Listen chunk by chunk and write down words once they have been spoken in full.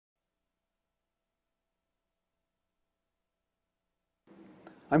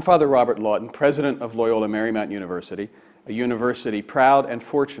I'm Father Robert Lawton, president of Loyola Marymount University, a university proud and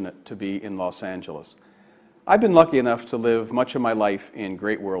fortunate to be in Los Angeles. I've been lucky enough to live much of my life in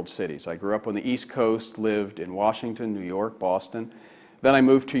great world cities. I grew up on the East Coast, lived in Washington, New York, Boston. Then I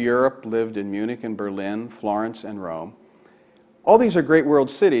moved to Europe, lived in Munich and Berlin, Florence and Rome. All these are great world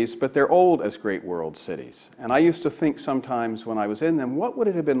cities, but they're old as great world cities. And I used to think sometimes when I was in them, what would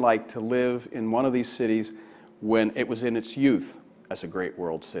it have been like to live in one of these cities when it was in its youth as a great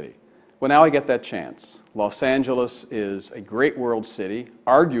world city? Well, now I get that chance. Los Angeles is a great world city,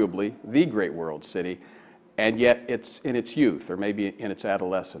 arguably the great world city, and yet it's in its youth, or maybe in its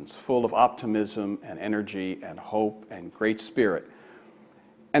adolescence, full of optimism and energy and hope and great spirit.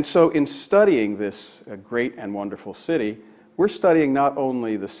 And so in studying this great and wonderful city, we're studying not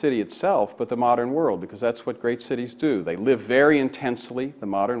only the city itself, but the modern world, because that's what great cities do. They live very intensely, the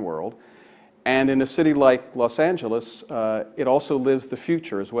modern world. And in a city like Los Angeles, it also lives the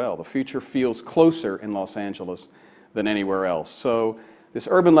future as well. The future feels closer in Los Angeles than anywhere else. So this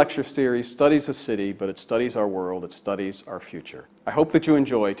urban lecture series studies the city, but it studies our world, it studies our future. I hope that you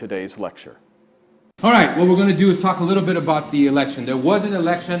enjoy today's lecture. All right, what we're going to do is talk a little bit about the election. There was an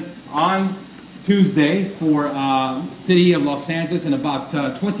election on Tuesday for city of Los Angeles and about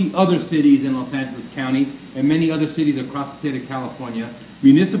 20 other cities in Los Angeles County and many other cities across the state of California.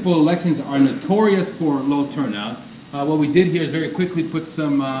 Municipal elections are notorious for low turnout. What we did here is very quickly put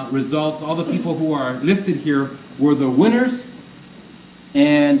some results. All the people who are listed here were the winners,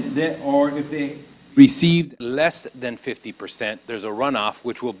 and or if they received less than 50%, there's a runoff,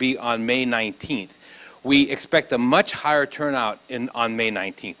 which will be on May 19th. We expect a much higher turnout on May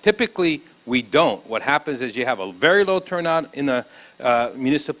 19th. Typically, we don't. What happens is you have a very low turnout in the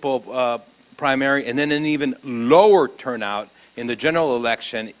municipal primary, and then an even lower turnout in the general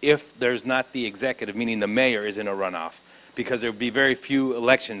election if there's not the executive, meaning the mayor, is in a runoff, because there will be very few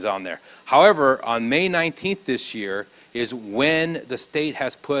elections on there. However, on May 19th this year is when the state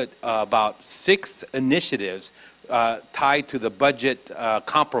has put about 6 initiatives tied to the budget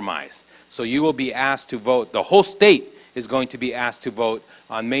compromise. So you will be asked to vote. The whole state is going to be asked to vote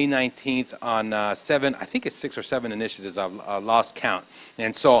on May 19th on I think it's 6 or 7 initiatives, I've lost count.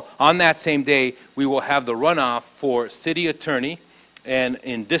 And so on that same day, we will have the runoff for city attorney, and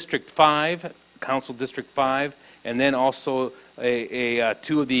in District 5, Council District 5, and then also 2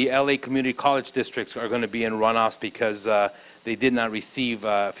 of the LA Community College districts are going to be in runoffs because they did not receive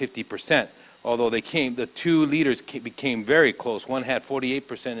 50%. Although the 2 leaders became very close. One had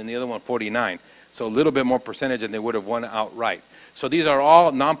 48% and the other one 49%. So a little bit more percentage and they would have won outright. So these are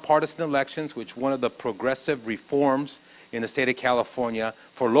all nonpartisan elections, which one of the progressive reforms in the state of California.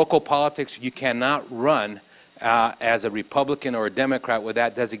 For local politics, you cannot run as a Republican or a Democrat with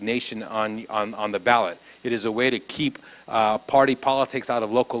that designation on the ballot. It is a way to keep party politics out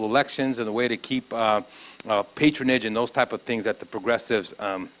of local elections and a way to keep patronage and those type of things that the progressives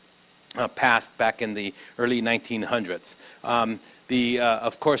passed back in the early 1900s.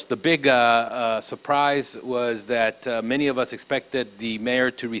 Of course, the big surprise was that many of us expected the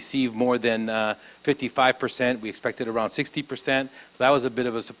mayor to receive more than 55%. We expected around 60%. So that was a bit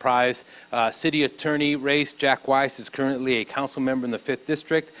of a surprise. City attorney race, Jack Weiss is currently a council member in the 5th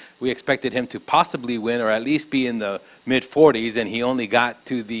District. We expected him to possibly win or at least be in the mid-40s, and he only got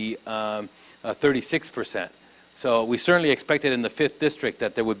to the 36%. So we certainly expected in the 5th District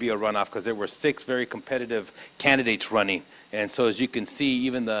that there would be a runoff because there were 6 very competitive candidates running. And so as you can see,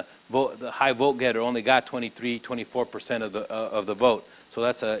 even the high vote getter only got 23–24% of the vote. So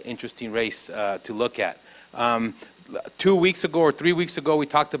that's an interesting race to look at. 2 weeks ago or 3 weeks ago, we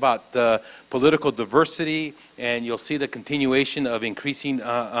talked about the political diversity, and you'll see the continuation of increasing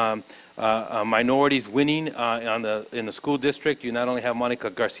minorities winning in the school district. You not only have Monica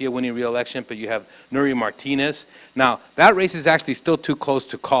Garcia winning re-election, but you have Nuri Martinez. Now, that race is actually still too close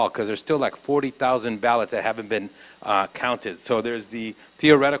to call because there's still like 40,000 ballots that haven't been counted. So there's the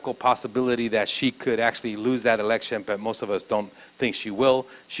theoretical possibility that she could actually lose that election, but most of us don't think she will.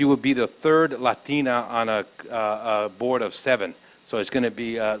 She would be the 3rd Latina on a board of 7. So it's going to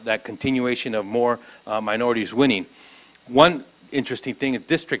be that continuation of more minorities winning. One interesting thing is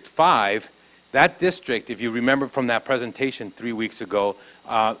District 5. That district, if you remember from that presentation 3 weeks ago,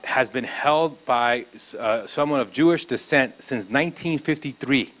 has been held by someone of Jewish descent since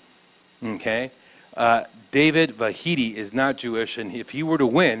 1953. Okay? David Vahidi is not Jewish, and if he were to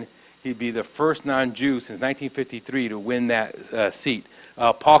win, he'd be the first non-Jew since 1953 to win that seat.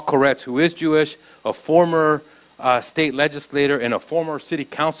 Paul Koretz, who is Jewish, a former state legislator and a former city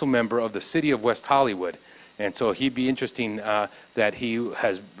council member of the city of West Hollywood. And so he'd be interesting that he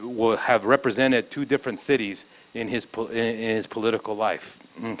will have represented 2 different cities in his political life.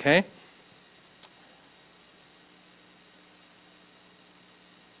 Okay.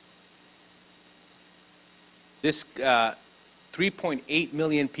 This 3.8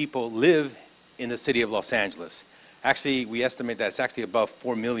 million people live in the city of Los Angeles. Actually, we estimate that it's actually above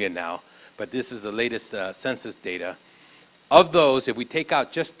 4 million now, but this is the latest census data. Of those, if we take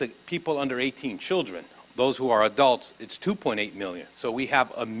out just the people under 18, children, those who are adults, it's 2.8 million. So we have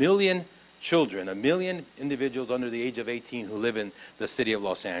 1 million children, 1 million individuals under the age of 18 who live in the city of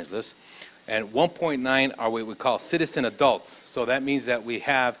Los Angeles. And 1.9 are what we call citizen adults. So that means that we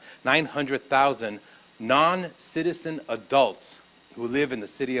have 900,000 non-citizen adults who live in the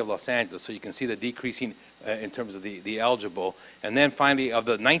city of Los Angeles. So you can see the decreasing in terms of the eligible. And then finally, of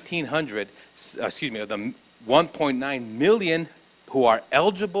the 1,900, of the 1.9 million who are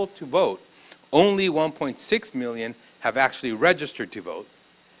eligible to vote, only 1.6 million have actually registered to vote.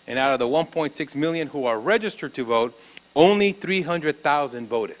 And out of the 1.6 million who are registered to vote, only 300,000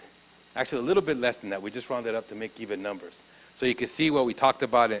 voted. Actually, a little bit less than that. We just rounded up to make even numbers. So you can see what we talked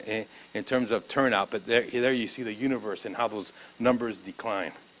about in terms of turnout, but there you see the universe and how those numbers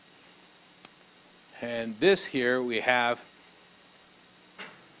decline. And this here we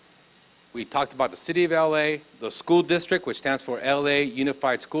talked about the city of LA, the school district, which stands for LA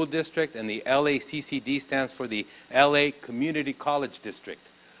Unified School District, and the LACCD stands for the LA Community College District.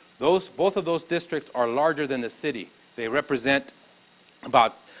 Both of those districts are larger than the city. They represent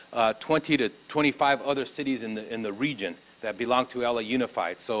about 20 to 25 other cities in the region that belong to LA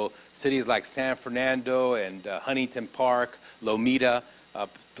Unified. So cities like San Fernando and Huntington Park, Lomita,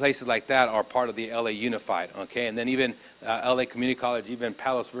 places like that are part of the LA Unified, okay? And then even LA Community College, even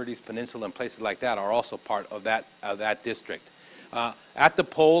Palos Verdes Peninsula and places like that are also part of that district. At the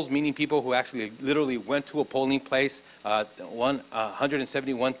polls, meaning people who actually literally went to a polling place,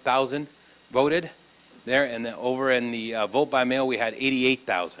 171,000 voted there, and then over in the vote by mail we had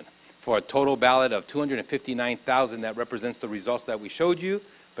 88,000 for a total ballot of 259,000. That represents the results that we showed you.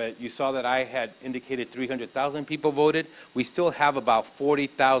 But you saw that I had indicated 300,000 people voted. We still have about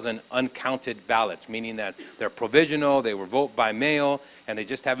 40,000 uncounted ballots, meaning that they're provisional, they were vote by mail, and they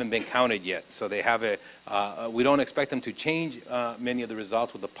just haven't been counted yet. So they have we don't expect them to change many of the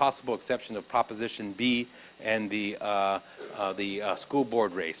results, with the possible exception of Proposition B and the school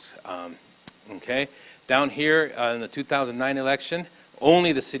board race. Okay, down here in the 2009 election,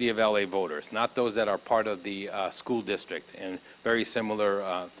 only the city of LA voters, not those that are part of the school district, and very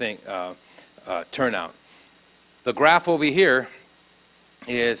similar turnout. The graph over here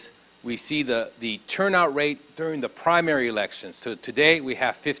is we see the turnout rate during the primary elections. So today we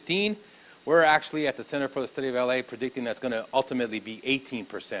have 15. We're actually at the Center for the Study of LA predicting that's going to ultimately be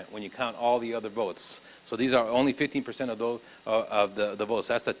 18% when you count all the other votes. So these are only 15% of those of the votes.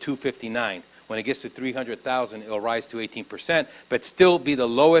 That's the 259. When it gets to 300,000, it'll rise to 18%, but still be the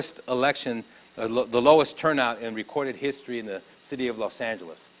lowest election, the lowest turnout in recorded history in the city of Los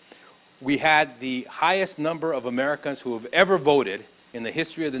Angeles. We had the highest number of Americans who have ever voted in the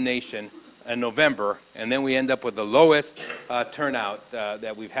history of the nation in November, and then we end up with the lowest turnout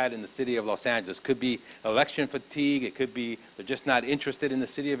that we've had in the city of Los Angeles. Could be election fatigue, it could be they're just not interested in the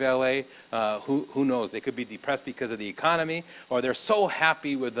city of LA, who knows? They could be depressed because of the economy, or they're so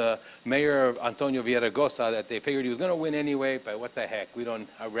happy with the mayor, Antonio Villaraigosa, that they figured he was going to win anyway, but what the heck,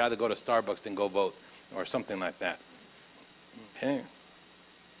 I'd rather go to Starbucks than go vote, or something like that. Okay.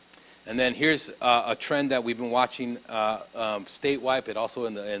 And then here's a trend that we've been watching statewide, but also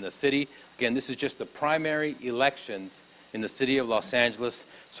in the city. Again, this is just the primary elections in the city of Los Angeles.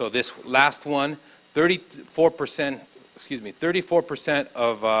 So this last one, 34%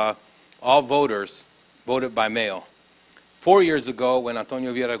 of all voters voted by mail. 4 years ago, when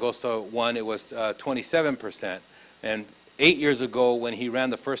Antonio Villaraigosa won, it was 27%. And 8 years ago, when he ran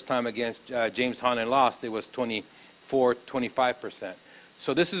the first time against James Hahn and lost, it was 25%.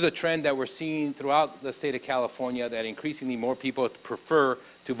 So this is a trend that we're seeing throughout the state of California, that increasingly more people prefer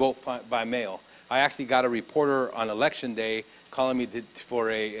to vote by mail. I actually got a reporter on election day calling me for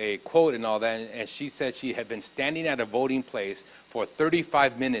a quote and all that, and she said she had been standing at a voting place for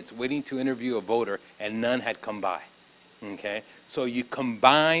 35 minutes waiting to interview a voter, and none had come by. Okay, so you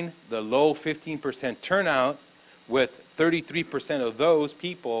combine the low 15% turnout with 33% of those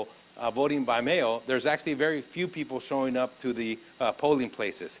people voting by mail, there's actually very few people showing up to the polling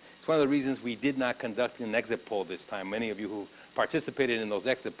places. It's one of the reasons we did not conduct an exit poll this time. Many of you who participated in those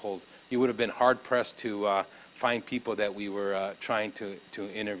exit polls, you would have been hard-pressed to find people that we were trying to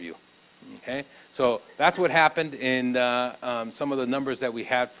interview. Okay, so that's what happened in some of the numbers that we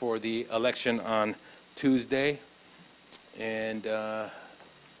had for the election on Tuesday. And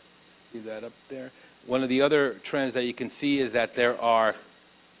see that up there. One of the other trends that you can see is that there are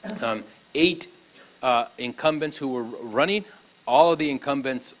 8 incumbents who were running. All of the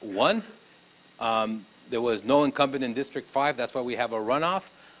incumbents won. There was no incumbent in District 5. That's why we have a runoff.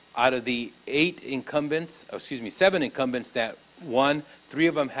 Out of the 7 incumbents that won, 3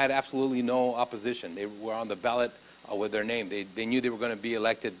 of them had absolutely no opposition. They were on the ballot with their name. They knew they were going to be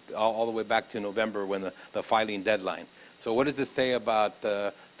elected all the way back to November when the filing deadline. So what does this say about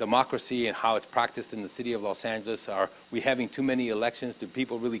democracy and how it's practiced in the city of Los Angeles? Are we having too many elections? Do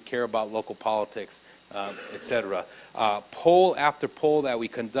people really care about local politics, et cetera? Poll after poll that we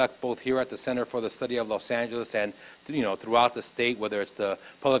conduct both here at the Center for the Study of Los Angeles and throughout the state, whether it's the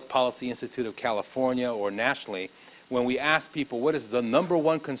Public Policy Institute of California or nationally, when we ask people what is the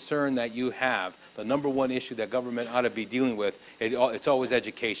 #1 concern that you have, the #1 issue that government ought to be dealing with, it's always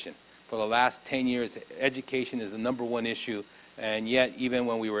education. For the last 10 years, education is the #1 issue, and yet even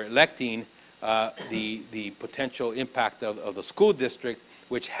when we were electing the potential impact of the school district,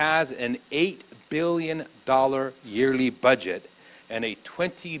 which has an $8 billion yearly budget and a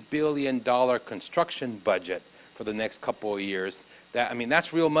 $20 billion construction budget for the next couple of years,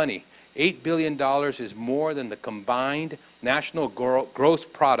 that's real money. $8 billion is more than the combined national gross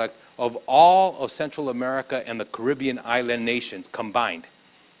product of all of Central America and the Caribbean island nations combined.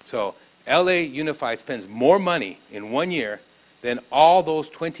 So LA Unified spends more money in 1 year than all those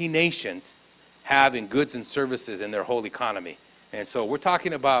 20 nations have in goods and services in their whole economy. And so we're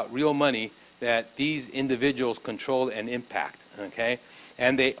talking about real money that these individuals control and impact, okay?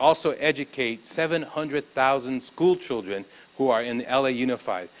 And they also educate 700,000 school children who are in LA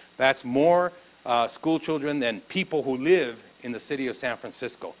Unified. That's more school children than people who live in the city of San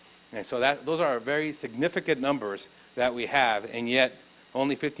Francisco. And so those are very significant numbers that we have, and yet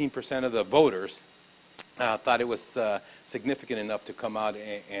only 15% of the voters thought it was significant enough to come out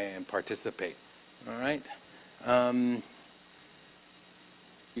and participate. All right?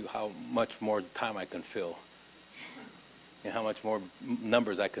 How much more time I can fill and how much more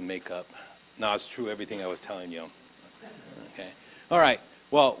numbers I can make up. No, it's true, everything I was telling you. Okay. All right.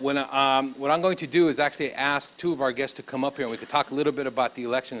 Well, what I'm going to do is actually ask 2 of our guests to come up here, and we could talk a little bit about the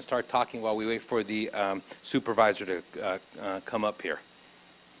election and start talking while we wait for the supervisor to come up here.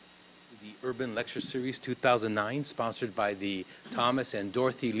 The Urban Lecture Series 2009, sponsored by the Thomas and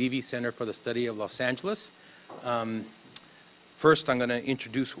Dorothy Levy Center for the Study of Los Angeles. First, I'm going to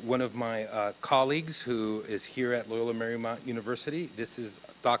introduce one of my colleagues who is here at Loyola Marymount University. This is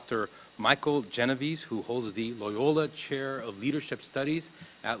Dr. Michael Genovese, who holds the Loyola Chair of Leadership Studies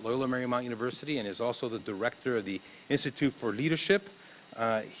at Loyola Marymount University and is also the director of the Institute for Leadership.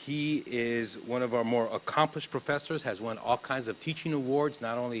 He is one of our more accomplished professors, has won all kinds of teaching awards,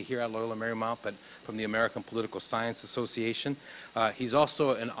 not only here at Loyola Marymount, but from the American Political Science Association. He's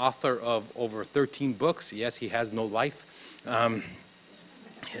also an author of over 13 books. Yes, he has no life.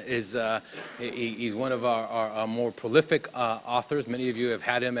 He's one of our more prolific authors. Many of you have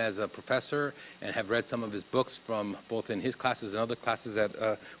had him as a professor and have read some of his books from both in his classes and other classes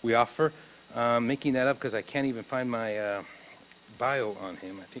that we offer. Making that up because I can't even find my bio on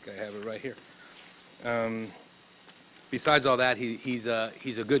him. I think I have it right here. Besides all that, he's a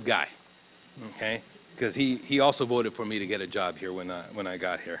good guy, okay? Because he also voted for me to get a job here when I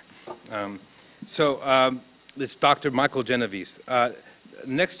got here. This is Dr. Michael Genovese.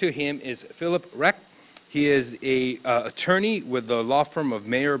 Next to him is Philip Recht. He is a attorney with the law firm of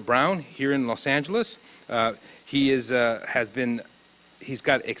Mayer Brown here in Los Angeles. He's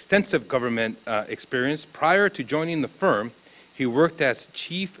got extensive government experience. Prior to joining the firm, he worked as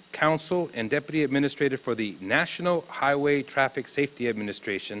chief counsel and deputy administrator for the National Highway Traffic Safety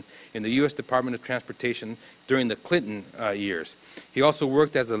Administration in the U.S. Department of Transportation during the Clinton years. He also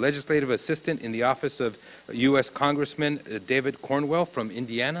worked as a legislative assistant in the office of U.S. Congressman David Cornwell from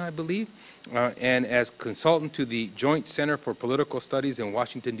Indiana, I believe, and as consultant to the Joint Center for Political Studies in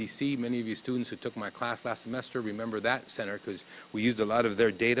Washington, D.C. Many of you students who took my class last semester remember that center because we used a lot of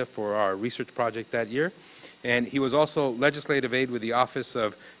their data for our research project that year. And he was also legislative aide with the office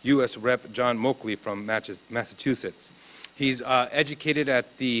of U.S. Rep. John Moakley from Massachusetts. He's educated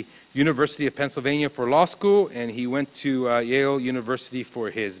at the University of Pennsylvania for law school, and he went to Yale University for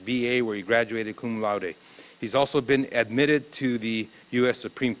his BA, where he graduated cum laude. He's also been admitted to the U.S.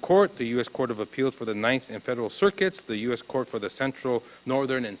 Supreme Court, the U.S. Court of Appeals for the Ninth and Federal Circuits, the U.S. Court for the Central,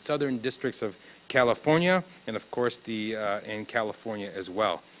 Northern, and Southern Districts of California, and of course in California as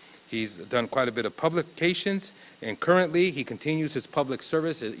well. He's done quite a bit of publications, and currently he continues his public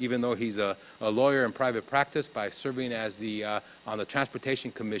service, even though he's a lawyer in private practice, by serving as on the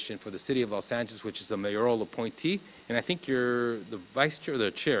Transportation Commission for the City of Los Angeles, which is a mayoral appointee. And I think you're the vice chair or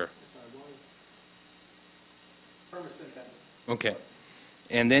the chair? I was. Okay.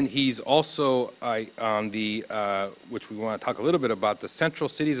 And then he's also on the, which we want to talk a little bit about, the Central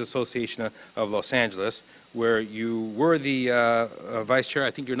Cities Association of Los Angeles, where you were the vice chair.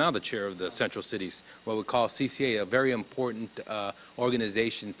 I think you're now the chair of the Central Cities, what we call CCA, a very important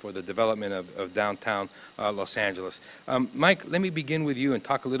organization for the development of downtown Los Angeles. Mike, let me begin with you and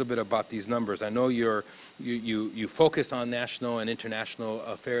talk a little bit about these numbers. I know you focus on national and international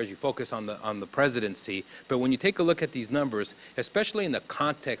affairs, you focus on the presidency, but when you take a look at these numbers, especially in the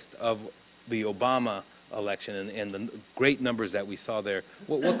context of the Obama election and the great numbers that we saw there,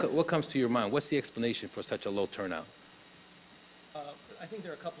 what comes to your mind? What's the explanation for such a low turnout? I think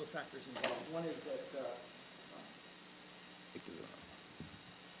there are a couple of factors involved. One is that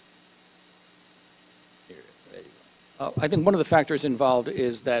I think one of the factors involved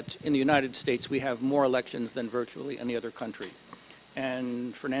is that in the United States we have more elections than virtually any other country.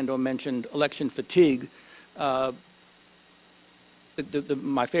 And Fernando mentioned election fatigue. My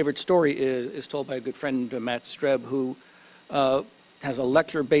favorite story is told by a good friend, Matt Streb, who has a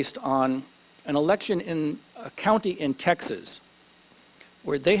lecture based on an election in a county in Texas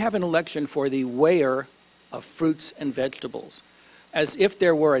where they have an election for the weigher of fruits and vegetables, as if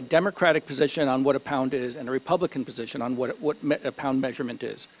there were a Democratic position on what a pound is and a Republican position on what a pound measurement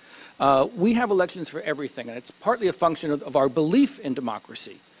is. We have elections for everything, and it's partly a function of our belief in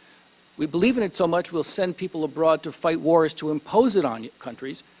democracy. We believe in it so much we'll send people abroad to fight wars to impose it on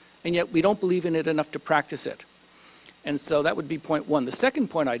countries, and yet we don't believe in it enough to practice it. And so that would be point one. The second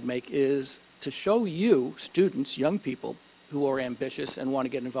point I'd make is to show you, students, young people who are ambitious and want to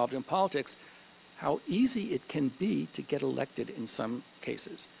get involved in politics, how easy it can be to get elected in some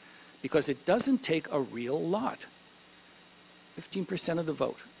cases, because it doesn't take a real lot. 15% of the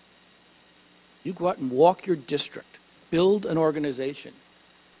vote. You go out and walk your district, build an organization.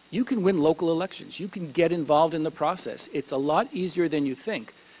 You can win local elections. You can get involved in the process. It's a lot easier than you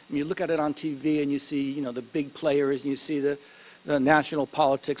think. And you look at it on TV and you see, you know, the big players and you see the national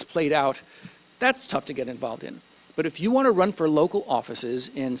politics played out. That's tough to get involved in. But if you want to run for local offices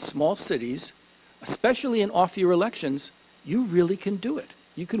in small cities, especially in off-year elections, you really can do it.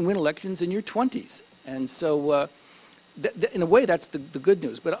 You can win elections in your 20s. And so in a way, that's the good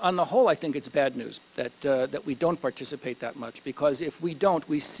news. But on the whole, I think it's bad news that we don't participate that much, because if we don't,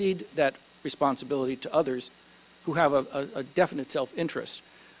 we cede that responsibility to others who have a definite self-interest.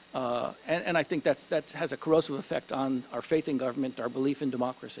 And I think that has a corrosive effect on our faith in government, our belief in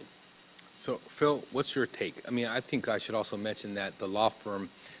democracy. So, Phil, what's your take? I mean, I think I should also mention that the law firm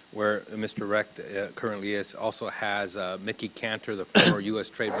where Mr. Recht currently is also has Mickey Cantor, the former U.S.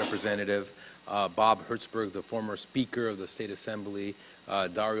 Trade Representative, Bob Hertzberg, the former Speaker of the State Assembly,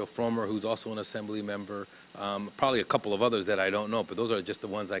 Dario Fromer, who's also an Assembly member, probably a couple of others that I don't know, but those are just the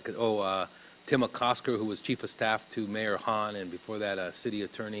ones I could, Tim Acosker, who was Chief of Staff to Mayor Hahn, and before that, City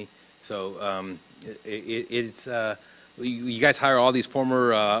Attorney. So it's you guys hire all these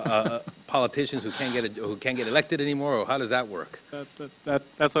former politicians who can't get elected anymore, or how does that work? That's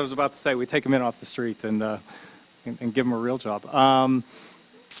what I was about to say. We take them in off the street and give them a real job.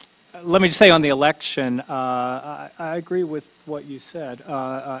 Let me just say on the election, I agree with what you said.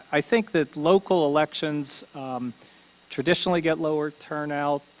 I think that local elections traditionally get lower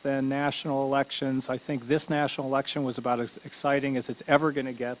turnout than national elections. I think this national election was about as exciting as it's ever going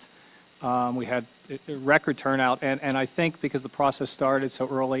to get. We had a record turnout, and I think because the process started so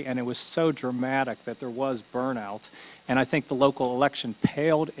early and it was so dramatic that there was burnout, and I think the local election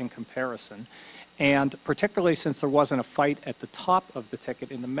paled in comparison. And particularly since there wasn't a fight at the top of the ticket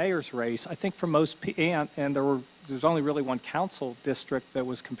in the mayor's race, I think for most people, and there's only really one council district that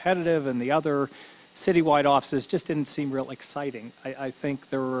was competitive, and the other citywide offices just didn't seem real exciting. I think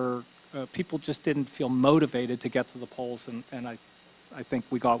there were people just didn't feel motivated to get to the polls, and I think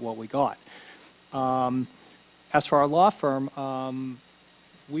we got what we got. As for our law firm,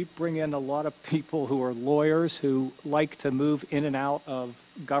 we bring in a lot of people who are lawyers who like to move in and out of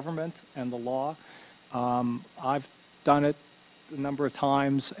government and the law. I've done it a number of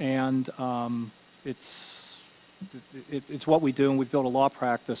times, and it's what we do, and we've built a law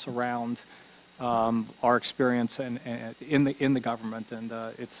practice around our experience in the government, and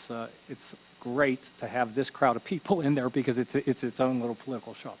it's great to have this crowd of people in there because it's its own little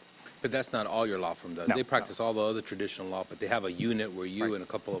political shop. But that's not all your law firm does. No, they practice all the other traditional law, but they have a unit where you and a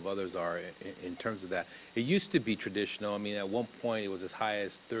couple of others are in terms of that. It used to be traditional. I mean, at one point it was as high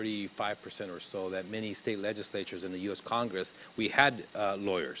as 35% or so that many state legislatures in the U.S. Congress, we had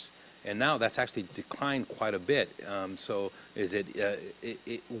lawyers. And now that's actually declined quite a bit. So is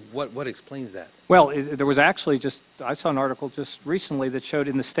what explains that? Well, there was actually I saw an article just recently that showed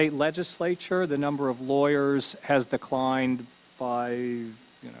in the state legislature the number of lawyers has declined by,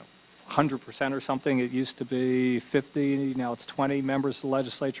 100% or something. It used to be 50, now it's 20 members of the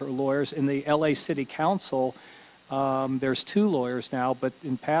legislature are lawyers. In the LA City Council, there's 2 lawyers now, but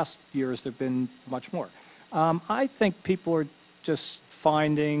in past years there have been much more. I think people are just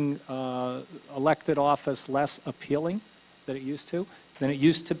finding elected office less appealing than it used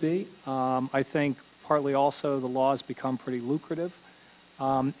to be. I think partly also the laws become pretty lucrative.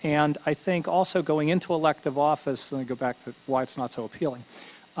 And I think also going into elective office, and I go back to why it's not so appealing,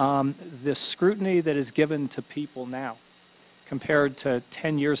 the scrutiny that is given to people now compared to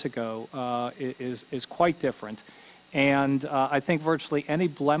 10 years ago is quite different. And I think virtually any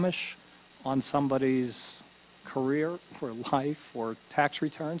blemish on somebody's career or life or tax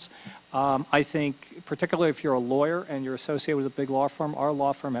returns, I think particularly if you're a lawyer and you're associated with a big law firm, our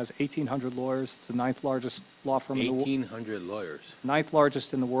law firm has 1,800 lawyers. It's the 9th largest law firm in the world. 1,800 lawyers. 9th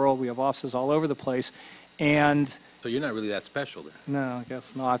largest in the world. We have offices all over the place. And so you're not really that special then? no, I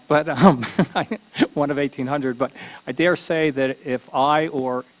guess not. But one of 1,800. But I dare say that if I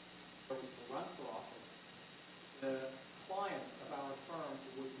or was to run for office, the clients of our firm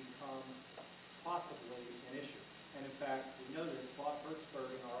would become possibly an issue. And in fact, we know this. Bob Hertzberg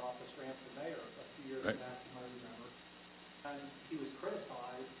in our office ran for mayor a few years back, you might remember. And he was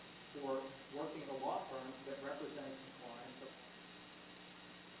criticized for working at a law firm that represents the clients of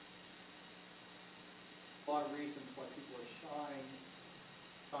a lot of reasons why people are shying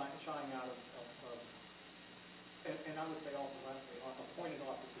out of and I would say also lastly, appointed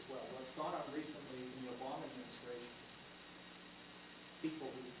office as well. What's gone on recently in the Obama administration, people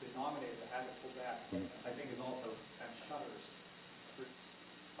who've been nominated that had to pull back, I think has also sent shudders.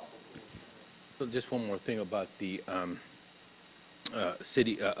 So just one more thing about the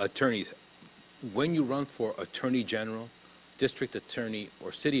city attorneys. When you run for attorney general, district attorney,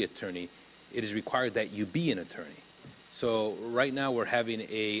 or city attorney, it is required that you be an attorney. So right now we're having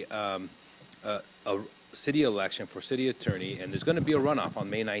a city election for city attorney, and there's going to be a runoff on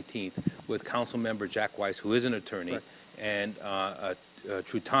May 19th with council member Jack Weiss, who is an attorney, and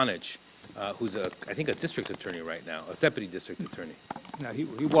Trutanich, who's I think a district attorney right now, a deputy district attorney. No,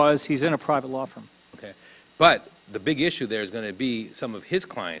 he's in a private law firm. Okay, but the big issue there is going to be some of his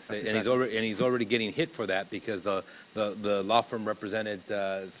clients, and he's already getting hit for that because the law firm represented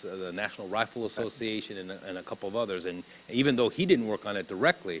the National Rifle Association and a couple of others, and even though he didn't work on it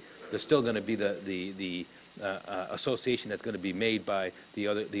directly, there's still going to be the association that's going to be made by the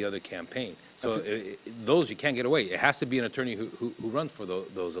other campaign. So those you can't get away. It has to be an attorney who runs for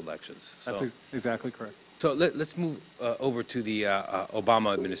those elections. So. That's exactly correct. So let's move over to the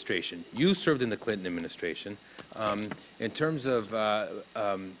Obama administration. You served in the Clinton administration. In terms of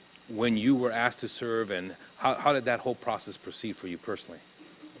when you were asked to serve, and how did that whole process proceed for you personally?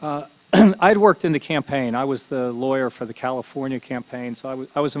 I'd worked in the campaign. I was the lawyer for the California campaign, so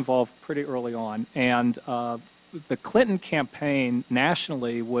I was involved pretty early on. And the Clinton campaign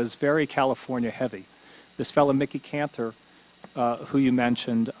nationally was very California heavy. This fellow, Mickey Cantor, who you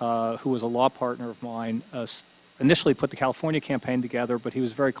mentioned, who was a law partner of mine, initially put the California campaign together, but he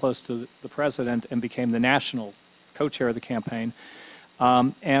was very close to the president and became the national co-chair of the campaign.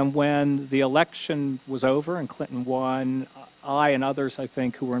 And when the election was over and Clinton won, I and others, I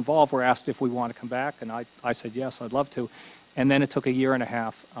think, who were involved were asked if we want to come back, and I said yes, I'd love to. And then it took 1.5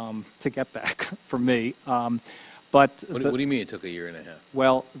 years to get back for me. But what do you mean it took 1.5 years?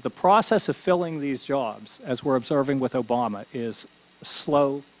 Well, the process of filling these jobs, as we're observing with Obama, is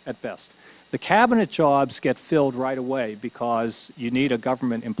slow at best. The cabinet jobs get filled right away because you need a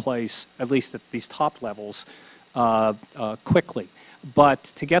government in place, at least at these top levels, quickly. But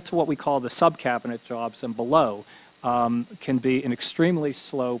to get to what we call the sub-cabinet jobs and below can be an extremely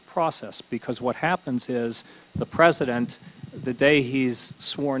slow process, because what happens is the president, the day he's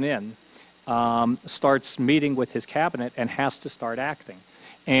sworn in, starts meeting with his cabinet and has to start acting.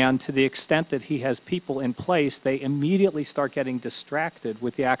 And to the extent that he has people in place, they immediately start getting distracted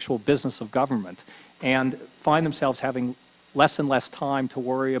with the actual business of government and find themselves having less and less time to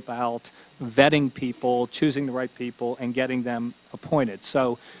worry about vetting people, choosing the right people, and getting them appointed.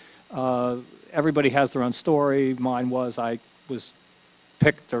 So everybody has their own story. Mine was I was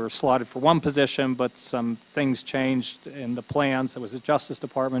picked or slotted for one position, but some things changed in the plans. There was a Justice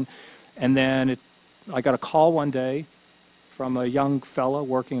Department. And then I got a call one day from a young fellow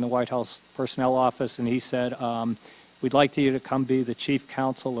working in the White House Personnel Office, and he said, we'd like you to come be the chief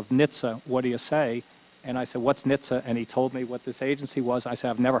counsel of NHTSA. What do you say? And I said, what's NHTSA? And he told me what this agency was. I said,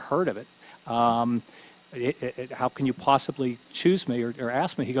 I've never heard of it. How can you possibly choose me or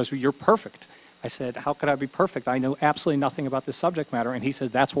ask me? He goes, well, you're perfect. I said, how could I be perfect? I know absolutely nothing about this subject matter. And he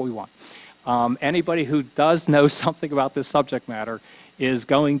said, that's what we want. Anybody who does know something about this subject matter is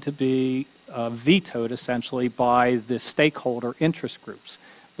going to be vetoed essentially by the stakeholder interest groups.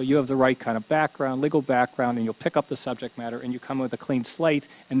 But you have the right kind of background, legal background, and you'll pick up the subject matter and you come with a clean slate,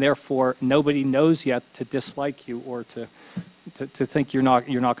 and therefore nobody knows yet to dislike you or to think you're not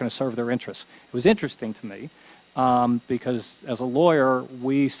going to serve their interests. It was interesting to me because as a lawyer,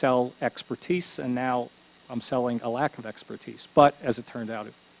 we sell expertise, and now I'm selling a lack of expertise. But as it turned out,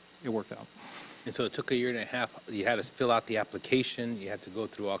 it worked out. And so it took a year and a half. You had to fill out the application. You had to go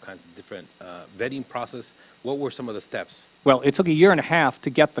through all kinds of different vetting process. What were some of the steps? Well, it took a year and a half to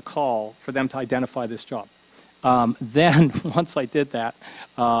get the call for them to identify this job. Then, once I did that,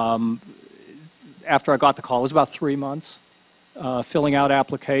 after I got the call, it was about 3 months, filling out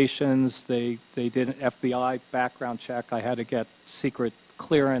applications. They did an FBI background check. I had to get secret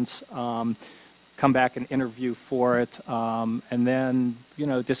clearance, come back and interview for it, and then, you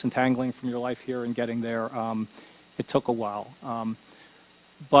know, disentangling from your life here and getting there. It took a while.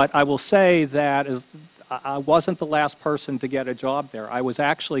 But I will say that I wasn't the last person to get a job there. I was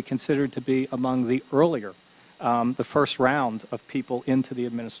actually considered to be among the earlier, the first round of people into the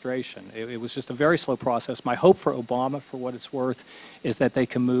administration. It was just a very slow process. My hope for Obama, for what it's worth, is that they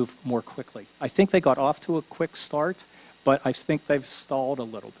can move more quickly. I think they got off to a quick start, but I think they've stalled a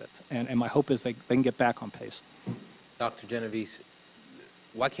little bit. And my hope is they can get back on pace. Dr. Genovese,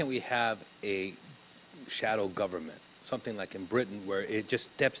 why can't we have a shadow government, something like in Britain, where it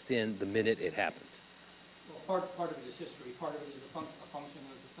just steps in the minute it happens? Well, part of it is history. Part of it is a function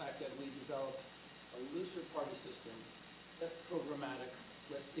of the fact that we developed a looser party system, less programmatic,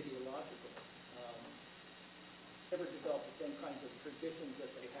 less ideological. Never developed the same kinds of traditions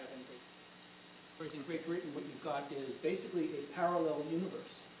that they have in Britain. Whereas in Great Britain, what you've got is basically a parallel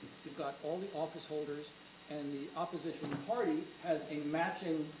universe. You've got all the office holders, and the opposition party has a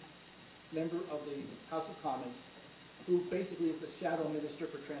matching member of the House of Commons who basically is the shadow minister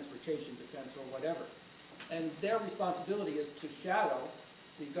for transportation, defense, or whatever. And their responsibility is to shadow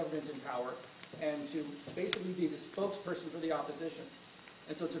the government in power and to basically be the spokesperson for the opposition.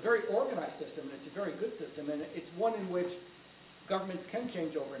 And so it's a very organized system, and it's a very good system, and it's one in which governments can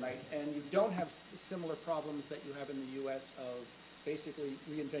change overnight, and you don't have similar problems that you have in the U.S. of basically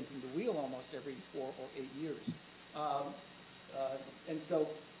reinventing the wheel almost every 4 or 8 years. And so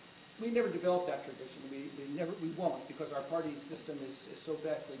we never developed that tradition. We won't, because our party system is so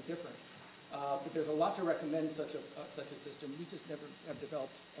vastly different. But there's a lot to recommend such a system. We just never have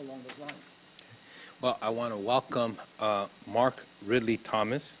developed along those lines. Well, I want to welcome Mark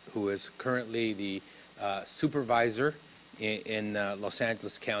Ridley-Thomas, who is currently the supervisor in Los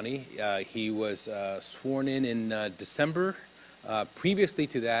Angeles County. He was sworn in December. Previously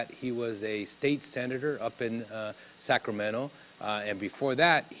to that, he was a state senator up in Sacramento. And before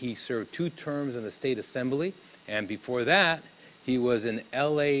that, he served 2 terms in the state assembly. And before that, he was an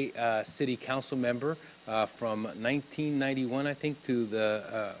LA city council member from 1991, I think, to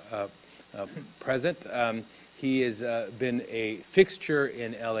the present. He has been a fixture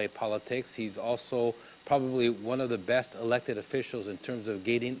in LA politics. He's also probably one of the best elected officials in terms of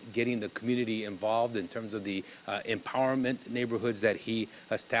getting the community involved, in terms of the empowerment neighborhoods that he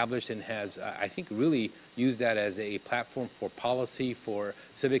established, and has, I think, really used that as a platform for policy, for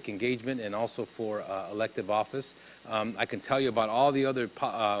civic engagement, and also for elective office. I can tell you about all the other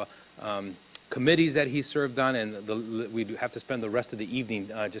committees that he served on, and we have to spend the rest of the evening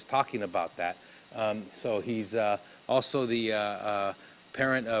just talking about that. So he's also the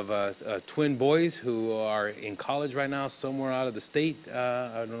parent of twin boys who are in college right now, somewhere out of the state.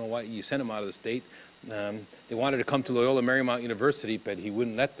 I don't know why you sent them out of the state. They wanted to come to Loyola Marymount University, but he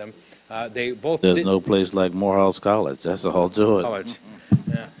wouldn't let them. They both. There's no place like Morehouse College. That's all to it. College.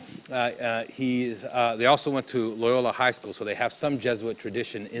 Yeah. They also went to Loyola High School, so they have some Jesuit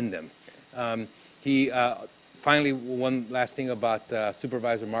tradition in them. Finally, one last thing about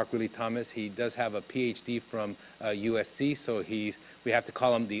Supervisor Mark Ridley-Thomas. He does have a PhD from USC, so we have to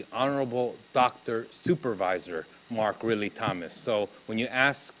call him the Honorable Dr. Supervisor Mark Ridley-Thomas. So when you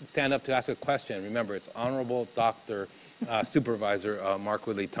stand up to ask a question, remember it's Honorable Dr. Supervisor Mark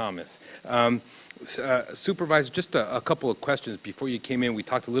Ridley-Thomas. Supervisor, just a couple of questions before you came in. We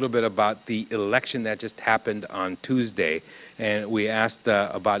talked a little bit about the election that just happened on Tuesday, and we asked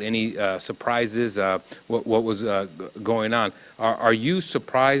about any surprises, what was going on. Are you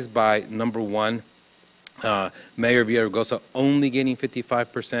surprised by, number one, Mayor Villaraigosa only getting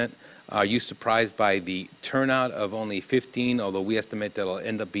 55%? Are you surprised by the turnout of only 15, although we estimate that it'll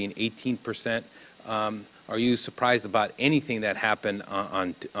end up being 18%? Are you surprised about anything that happened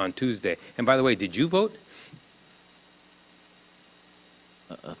on Tuesday? And by the way, did you vote?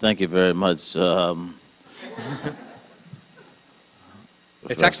 Thank you very much.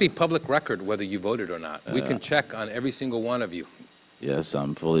 It's actually public record whether you voted or not. We can check on every single one of you. Yes,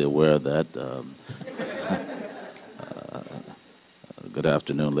 I'm fully aware of that. Good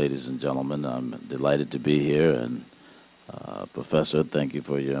afternoon, ladies and gentlemen. I'm delighted to be here. And Professor, thank you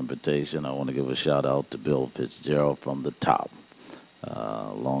for your invitation. I want to give a shout out to Bill Fitzgerald from the top,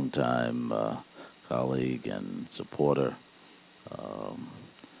 longtime colleague and supporter.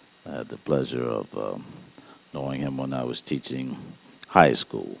 I had the pleasure of knowing him when I was teaching high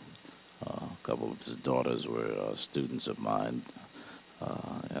school. A couple of his daughters were students of mine,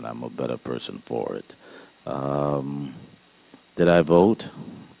 and I'm a better person for it. Did I vote?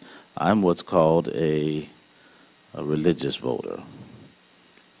 I'm what's called a religious voter,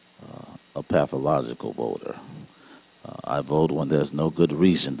 a pathological voter. I vote when there's no good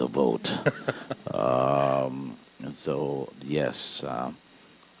reason to vote. And so, yes, I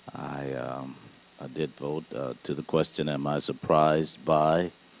did vote. To the question, am I surprised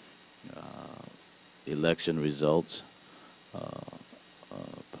by election results?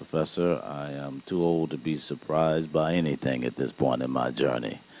 Professor, I am too old to be surprised by anything at this point in my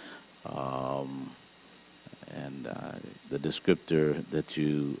journey. And the descriptor that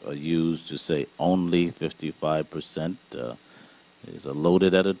you used to say only 55% is a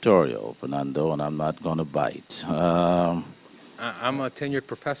loaded editorial, Fernando, and I'm not going to bite. I'm a tenured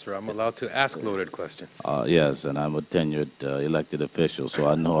professor. I'm allowed to ask loaded questions. Yes, and I'm a tenured elected official, so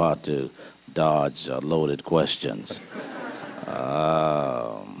I know how to dodge loaded questions.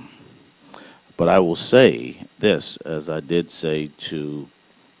 But I will say this, as I did say to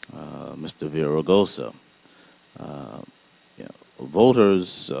Mr. Villaraigosa.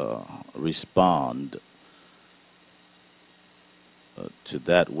 Voters respond to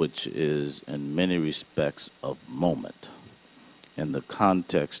that which is in many respects of moment in the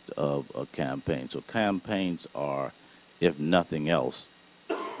context of a campaign. So campaigns are, if nothing else,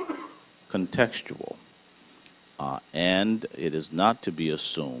 contextual. And it is not to be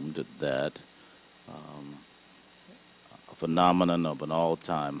assumed that a phenomenon of an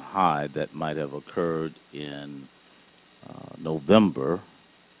all-time high that might have occurred in November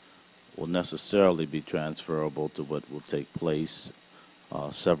will necessarily be transferable to what will take place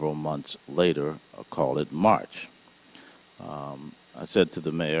several months later, call it March. I said to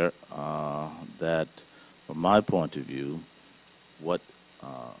the mayor that from my point of view, what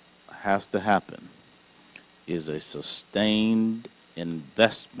has to happen is a sustained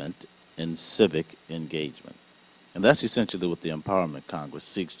investment in civic engagement. And that's essentially what the Empowerment Congress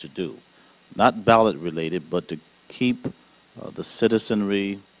seeks to do. Not ballot related, but to keep the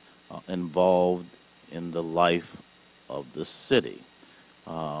citizenry involved in the life of the city.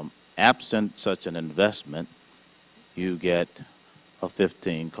 Absent such an investment, you get a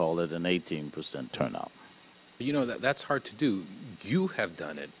 15, call it an 18% turnout. You know, that's hard to do. You have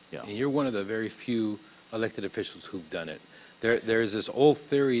done it, Yeah. and you're one of the very few elected officials who've done it. There's this old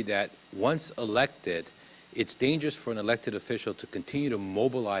theory that once elected, it's dangerous for an elected official to continue to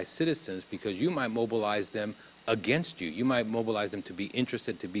mobilize citizens because you might mobilize them against you. You might mobilize them to be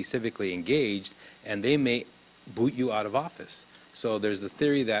interested, to be civically engaged, and they may boot you out of office. So there's the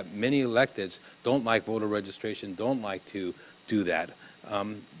theory that many electeds don't like voter registration, don't like to do that.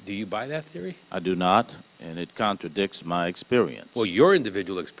 Do you buy that theory? I do not, and it contradicts my experience. Well, your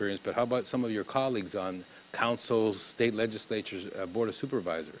individual experience, but how about some of your colleagues on councils, state legislatures, board of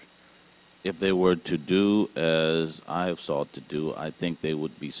supervisors? If they were to do as I have sought to do, I think they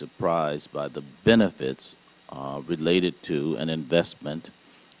would be surprised by the benefits related to an investment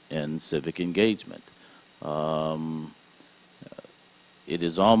in civic engagement. It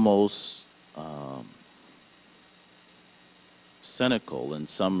is almost cynical in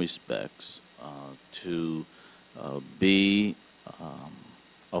some respects to be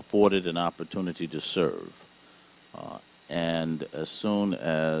afforded an opportunity to serve. And as soon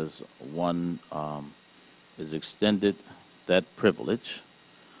as one is extended that privilege,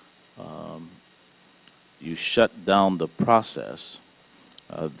 you shut down the process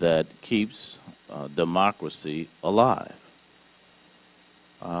that keeps democracy alive.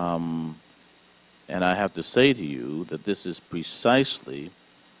 And I have to say to you that this is precisely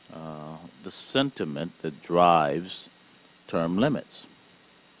the sentiment that drives term limits.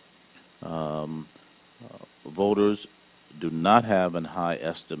 Voters do not have a high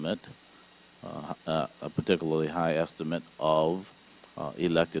estimate, a particularly high estimate of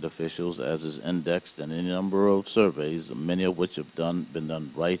elected officials, as is indexed in any number of surveys, many of which have been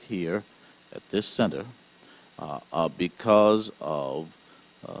done right here at this center, because of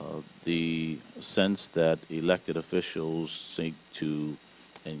the sense that elected officials seek to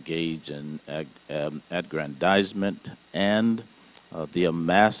engage in aggrandizement and the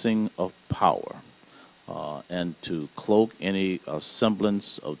amassing of power, and to cloak any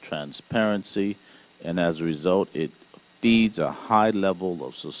semblance of transparency, and as a result, it feeds a high level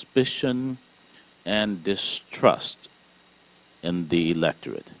of suspicion and distrust in the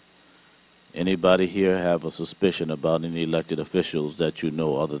electorate. Anybody here have a suspicion about any elected officials that you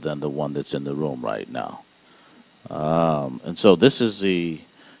know other than the one that's in the room right now? And so this is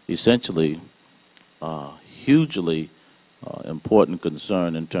essentially hugely important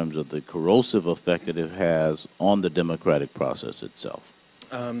concern in terms of the corrosive effect that it has on the democratic process itself.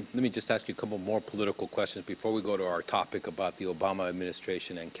 Let me just ask you a couple more political questions before we go to our topic about the Obama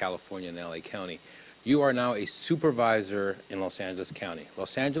administration and California and LA County. You are now a supervisor in Los Angeles County.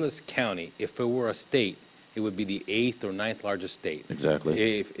 Los Angeles County, if it were a state, it would be the 8th or 9th largest state.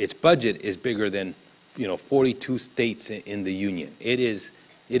 Exactly. If its budget is bigger than 42 states in the union. It is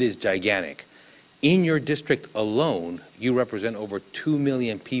gigantic. In your district alone, you represent over 2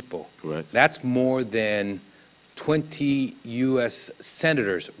 million people. Correct. That's more than 20 U.S.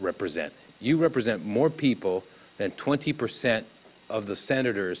 senators represent. You represent more people than 20% of the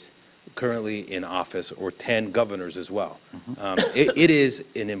senators currently in office, or 10 governors as well. It is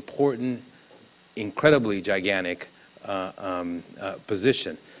an important, incredibly gigantic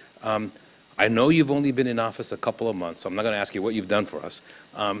position. I know you've only been in office a couple of months, so I'm not going to ask you what you've done for us.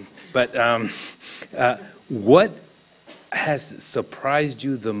 What has surprised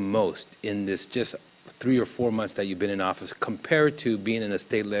you the most in this just 3 or 4 months that you've been in office compared to being in the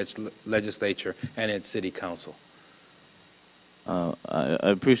state legislature and in city council? I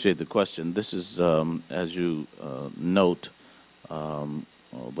appreciate the question. This is, as you note,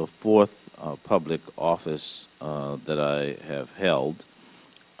 the 4th public office that I have held,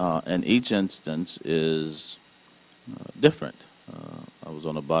 and each instance is different. I was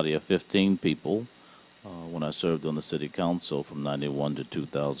on a body of 15 people when I served on the city council from 91 to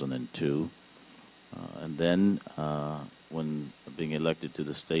 2002, and then when being elected to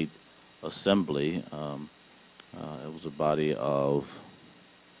the state assembly, it was a body of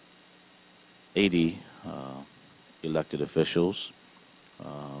 80 elected officials,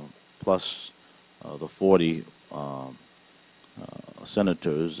 plus the 40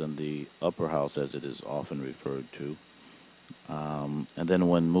 senators in the upper house, as it is often referred to. And then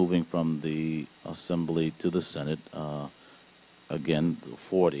when moving from the assembly to the Senate, again,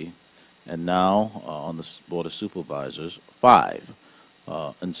 40. And now on the Board of Supervisors, 5.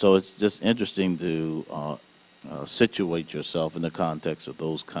 And so it's just interesting to situate yourself in the context of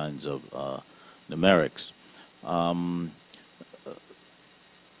those kinds of numerics.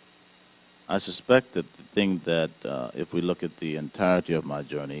 I suspect that the thing that, if we look at the entirety of my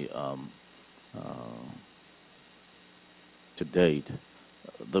journey to date,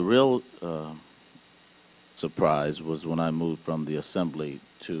 the real surprise was when I moved from the Assembly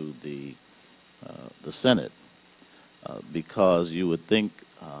to the Senate, because you would think,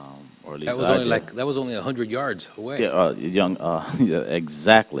 or at least that was only 100 yards away. Yeah, yeah,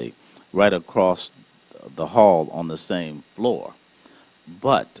 exactly, right across the hall on the same floor.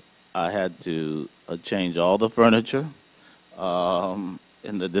 But I had to change all the furniture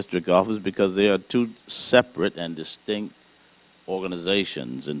in the district office because they are 2 separate and distinct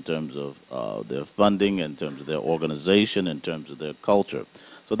organizations in terms of their funding, in terms of their organization, in terms of their culture.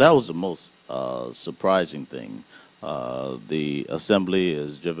 So that was the most surprising thing. The Assembly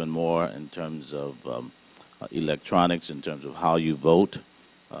is driven more in terms of electronics, in terms of how you vote.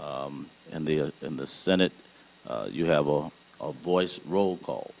 In the Senate, you have a voice roll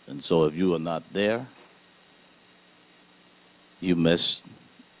call, and so if you are not there, you miss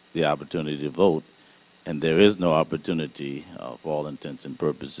the opportunity to vote, and there is no opportunity, for all intents and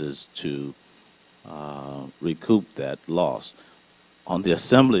purposes, to recoup that loss. On the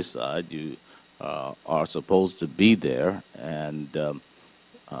Assembly side, you are supposed to be there, and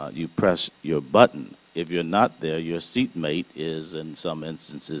you press your button. If you're not there, your seatmate is, in some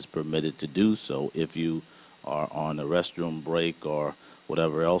instances, permitted to do so if you are on a restroom break or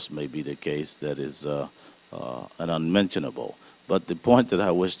whatever else may be the case that is an unmentionable. But the point that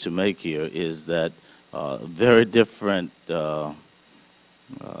I wish to make here is that very different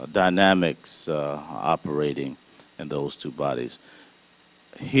dynamics operating in those 2 bodies.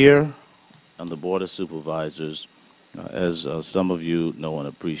 Here on the Board of Supervisors, as some of you know and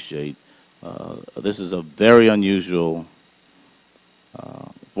appreciate, this is a very unusual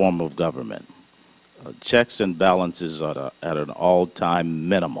form of government. Checks and balances are at an all-time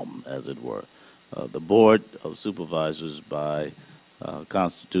minimum, as it were. The Board of Supervisors, by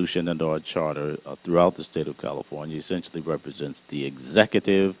Constitution and our charter throughout the state of California essentially represents the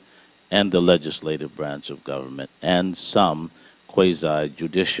executive and the legislative branch of government and some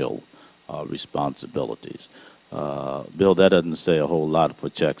quasi-judicial responsibilities. Bill, that doesn't say a whole lot for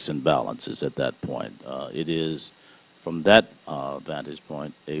checks and balances at that point. It is, from that vantage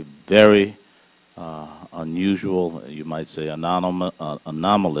point, a very unusual, you might say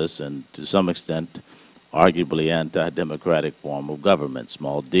anomalous, and to some extent arguably anti-democratic form of government,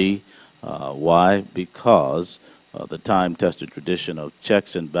 small d. Why? Because the time-tested tradition of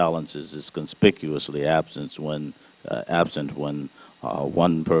checks and balances is conspicuously absent when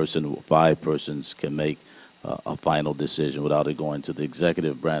one person, 5 persons can make a final decision without it going to the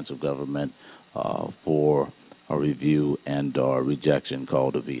executive branch of government for a review and or rejection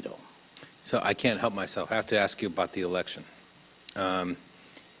called a veto. So I can't help myself. I have to ask you about the election.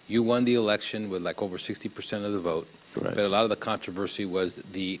 You won the election with like over 60% of the vote. Correct. But a lot of the controversy was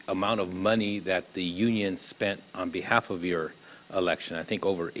the amount of money that the union spent on behalf of your election. I think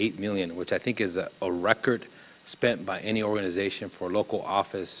over $8 million, which I think is a record spent by any organization for local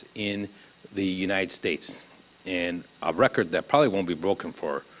office in the United States, and a record that probably won't be broken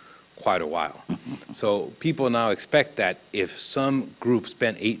for quite a while. So people now expect that if some group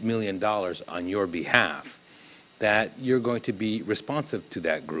spent $8 million on your behalf, that you're going to be responsive to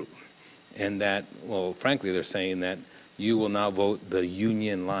that group. And that, well, frankly, they're saying that you will now vote the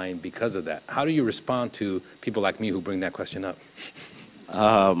union line because of that. How do you respond to people like me who bring that question up?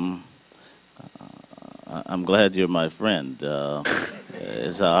 I'm glad you're my friend.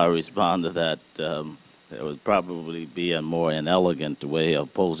 Is how I respond to that. There would probably be a more inelegant way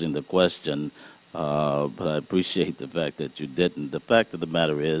of posing the question, but I appreciate the fact that you didn't. The fact of the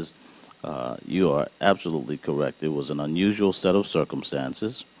matter is, you are absolutely correct. It was an unusual set of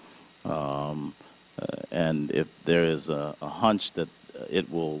circumstances, and if there is a hunch that it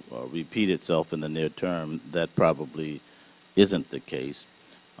will repeat itself in the near term, that probably isn't the case.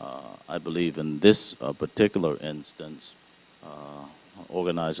 I believe in this particular instance,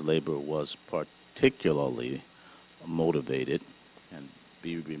 organized labor was particularly motivated, and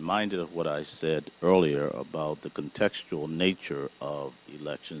be reminded of what I said earlier about the contextual nature of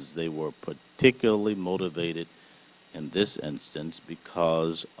elections. They were particularly motivated in this instance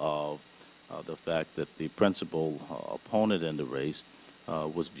because of the fact that the principal opponent in the race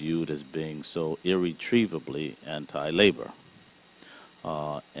was viewed as being so irretrievably anti-labor.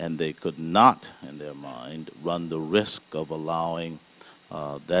 And they could not, in their mind, run the risk of allowing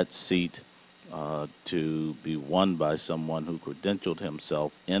that seat to be won by someone who credentialed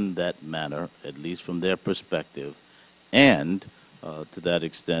himself in that manner, at least from their perspective, and to that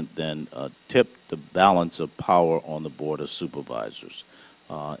extent then tipped the balance of power on the Board of Supervisors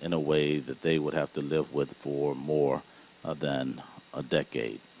in a way that they would have to live with for more than a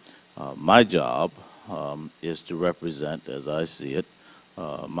decade. My job is to represent, as I see it,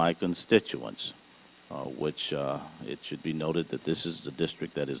 my constituents, which it should be noted that this is the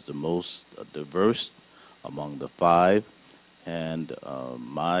district that is the most diverse among the 5, and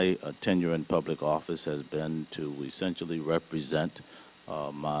my tenure in public office has been to essentially represent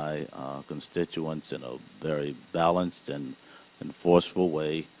my constituents in a very balanced and forceful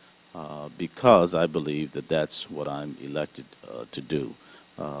way, because I believe that that's what I'm elected to do.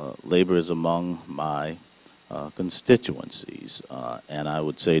 Labor is among my constituencies, and I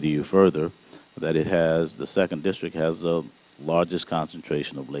would say to you further that it has, the 2nd District has the largest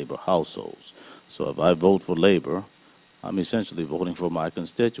concentration of labor households. So if I vote for labor, I'm essentially voting for my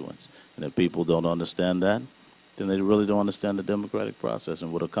constituents. And if people don't understand that, then they really don't understand the democratic process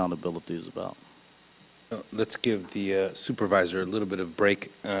and what accountability is about. Let's give the supervisor a little bit of break.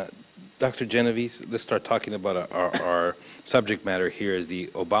 Dr. Genovese, let's start talking about our subject matter here is the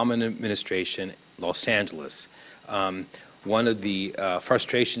Obama administration, Los Angeles. One of the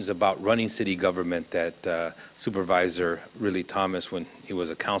frustrations about running city government that Supervisor Ridley-Thomas, when he was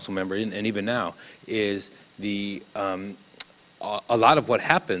a council member, and even now, is the a lot of what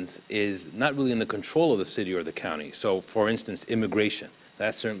happens is not really in the control of the city or the county. So, for instance, immigration.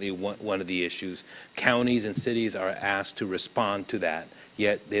 That's certainly one of the issues. Counties and cities are asked to respond to that,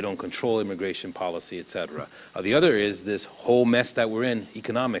 yet they don't control immigration policy, et cetera. The other is this whole mess that we're in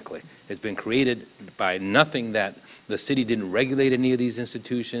economically. It's been created by nothing that the city didn't regulate any of these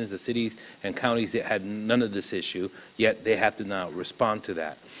institutions. The cities and counties that had none of this issue, yet they have to now respond to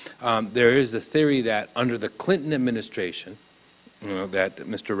that. There is the theory that under the Clinton administration, that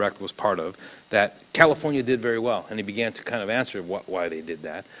Mr. Recht was part of, that California did very well, and he began to kind of answer why they did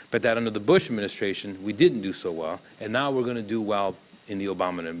that, but that under the Bush administration, we didn't do so well, and now we're going to do well in the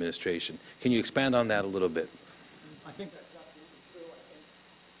Obama administration. Can you expand on that a little bit? I think that's absolutely true.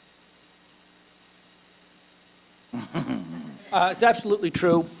 It's absolutely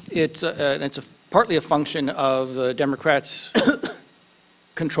true. It's partly a function of the Democrats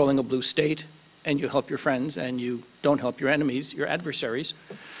controlling a blue state, and you help your friends, and you don't help your enemies, your adversaries.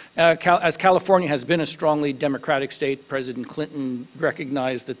 As California has been a strongly Democratic state, President Clinton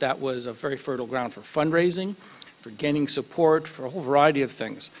recognized that that was a very fertile ground for fundraising, for gaining support, for a whole variety of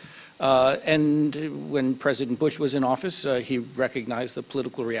things. And when President Bush was in office, he recognized the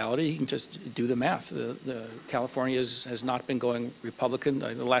political reality. You can just do the math. California has not been going Republican.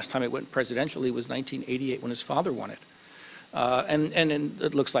 The last time it went presidentially was 1988 when his father won it. And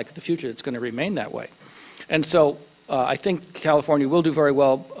it looks like in the future it's going to remain that way. And so I think California will do very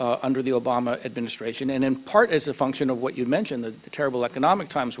well under the Obama administration, and in part as a function of what you mentioned, the terrible economic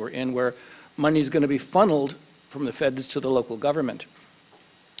times we're in, where money is going to be funneled from the feds to the local government.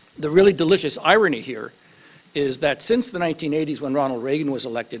 The really delicious irony here is that since the 1980s, when Ronald Reagan was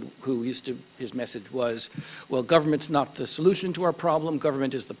elected, his message was, well, government's not the solution to our problem,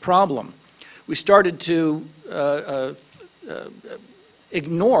 government is the problem. We started to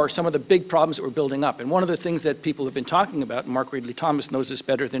ignore some of the big problems that were building up. And one of the things that people have been talking about, and Mark Ridley-Thomas knows this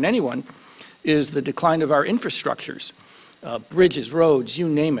better than anyone, is the decline of our infrastructures, bridges, roads, you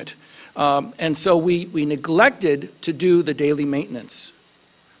name it. And so we neglected to do the daily maintenance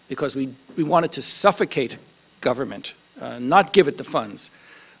because we wanted to suffocate government, not give it the funds.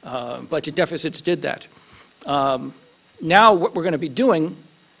 Budget deficits did that. Now what we're going to be doing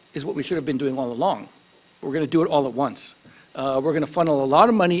is what we should have been doing all along. We're going to do it all at once. We're going to funnel a lot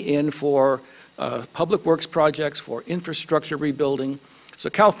of money in for public works projects, for infrastructure rebuilding. So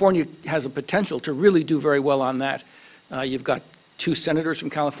California has a potential to really do very well on that. You've got 2 senators from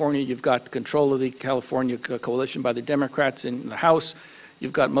California. You've got control of the California coalition by the Democrats in the House.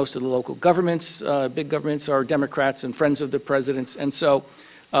 You've got most of the local governments. Big governments are Democrats and friends of the presidents. And so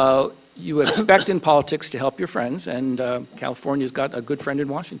you expect in politics to help your friends, and California's got a good friend in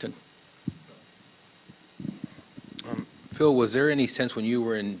Washington. Phil, was there any sense when you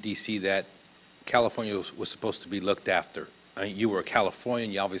were in D.C. that California was supposed to be looked after? I mean, you were a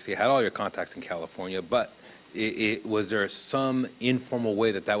Californian. You obviously had all your contacts in California, but was there some informal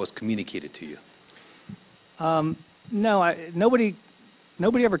way that was communicated to you? No, nobody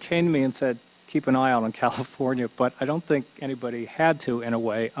ever came to me and said, keep an eye out on California, but I don't think anybody had to in a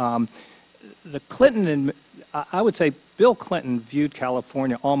way. The Clinton, I would say Bill Clinton viewed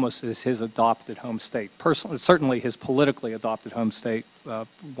California almost as his adopted home state. Personally, certainly his politically adopted home state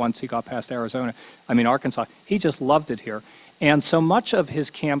once he got past Arkansas. He just loved it here. And so much of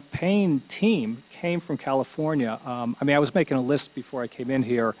his campaign team came from California. I was making a list before I came in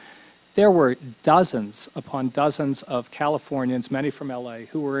here. There were dozens upon dozens of Californians, many from LA,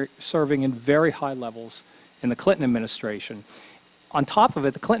 who were serving in very high levels in the Clinton administration. On top of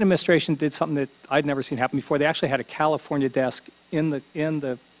it, the Clinton administration did something that I'd never seen happen before. They actually had a California desk in the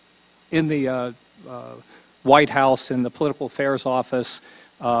White House, in the political affairs office.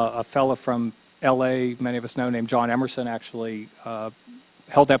 A fellow from LA, many of us know, named John Emerson, actually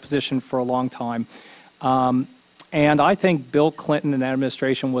held that position for a long time. And I think Bill Clinton and that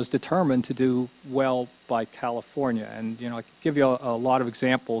administration was determined to do well by California. And I could give you a lot of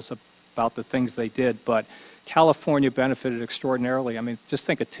examples about the things they did, but California benefited extraordinarily. Just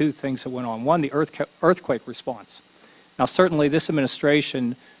think of 2 things that went on. One, the earthquake response. Now, certainly this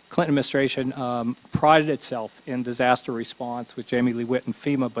administration, Clinton administration, prided itself in disaster response with Jamie Lee Witt and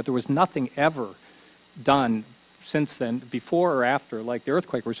FEMA, but there was nothing ever done since then, before or after, like the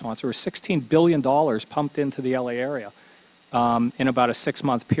earthquake response. There was $16 billion pumped into the LA area in about a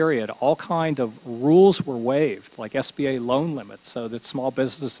 6-month period. All kind of rules were waived, like SBA loan limits, so that small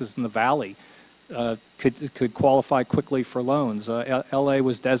businesses in the valley could qualify quickly for loans. LA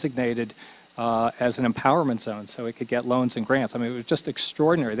was designated as an empowerment zone, so it could get loans and grants. It was just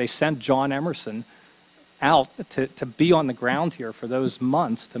extraordinary. They sent John Emerson out to be on the ground here for those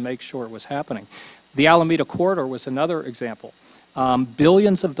months to make sure it was happening. The Alameda Corridor was another example.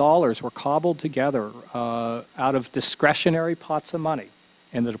 Billions of dollars were cobbled together out of discretionary pots of money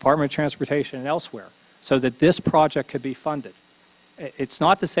in the Department of Transportation and elsewhere so that this project could be funded. It's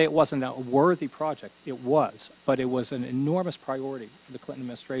not to say it wasn't a worthy project. It was, but it was an enormous priority for the Clinton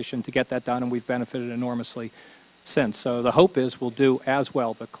administration to get that done, and we've benefited enormously since. So the hope is we'll do as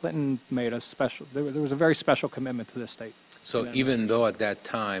well, but Clinton made a special, there was a very special commitment to this state. So even though at that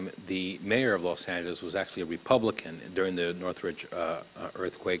time the mayor of Los Angeles was actually a Republican during the Northridge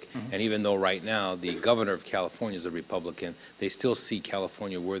earthquake, and even though right now the governor of California is a Republican, they still see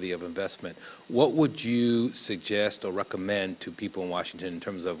California worthy of investment. What would you suggest or recommend to people in Washington in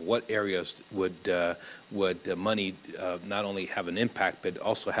terms of what areas would the money not only have an impact but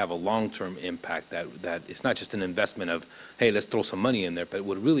also have a long-term impact, that it's not just an investment of, hey, let's throw some money in there, but it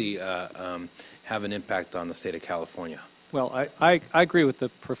would really have an impact on the state of California? Well, I agree with the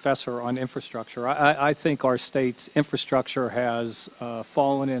professor on infrastructure. I think our state's infrastructure has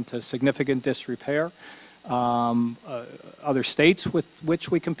fallen into significant disrepair. Other states with which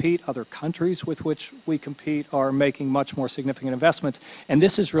we compete, other countries with which we compete are making much more significant investments, and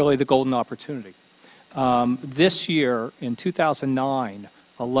this is really the golden opportunity. This year, in 2009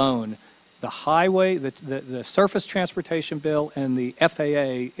 alone, the highway, the surface transportation bill and the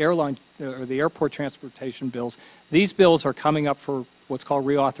FAA airline or the airport transportation bills, these bills are coming up for what's called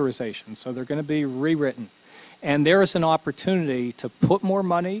reauthorization. So they're going to be rewritten. And there is an opportunity to put more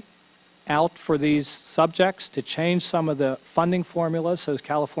money out for these subjects, to change some of the funding formulas so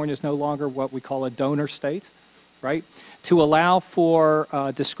California is no longer what we call a donor state, right? To allow for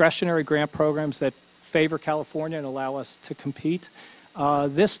discretionary grant programs that favor California and allow us to compete.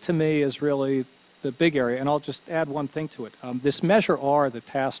 This, to me, is really the big area, and I'll just add one thing to it. This Measure R that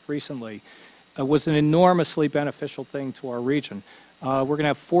passed recently was an enormously beneficial thing to our region. We're going to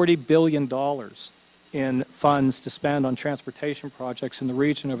have $40 billion in funds to spend on transportation projects in the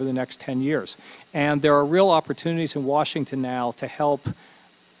region over the next 10 years. And there are real opportunities in Washington now to help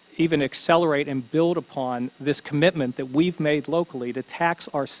even accelerate and build upon this commitment that we've made locally to tax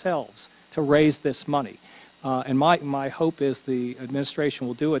ourselves to raise this money. And my hope is the administration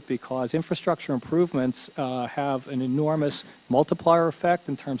will do it because infrastructure improvements have an enormous multiplier effect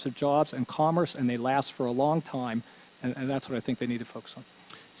in terms of jobs and commerce, and they last for a long time, and that's what I think they need to focus on.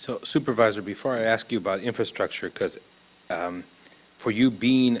 So, Supervisor, before I ask you about infrastructure, because for you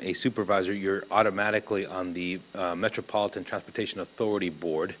being a supervisor, you're automatically on the Metropolitan Transportation Authority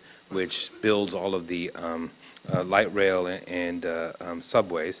Board, which builds all of the light rail and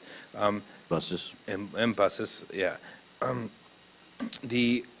subways. Buses. And buses, yeah. One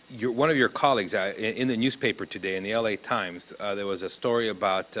of your colleagues in the newspaper today, in the LA Times, there was a story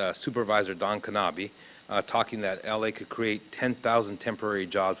about Supervisor Don Knabe talking that LA could create 10,000 temporary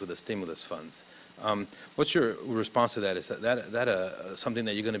jobs with the stimulus funds. What's your response to that? Is that something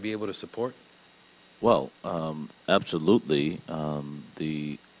that you're going to be able to support? Well, absolutely.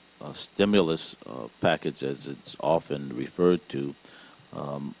 The stimulus package, as it's often referred to,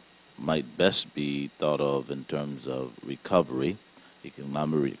 might best be thought of in terms of recovery,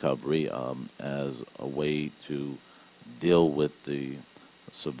 economic recovery, as a way to deal with the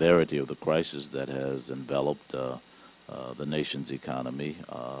severity of the crisis that has enveloped the nation's economy,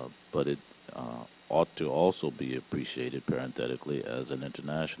 but it ought to also be appreciated parenthetically as an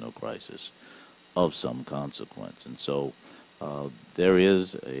international crisis of some consequence. And so there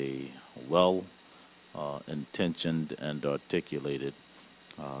is a well-intentioned and articulated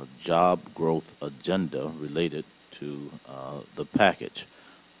job growth agenda related to the package.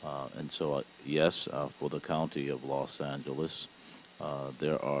 And so, yes, for the county of Los Angeles,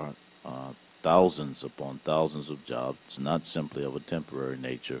 there are thousands upon thousands of jobs, not simply of a temporary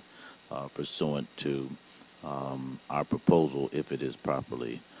nature, pursuant to our proposal if it is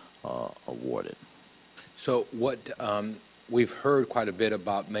properly awarded. So what we've heard quite a bit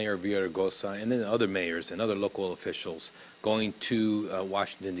about Mayor Villaraigosa and then other mayors and other local officials going to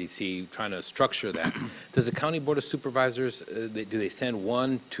Washington, D.C., trying to structure that. Does the County Board of Supervisors, do they send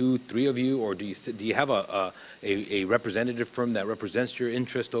 1, 2, 3 of you, or do you have a representative firm that represents your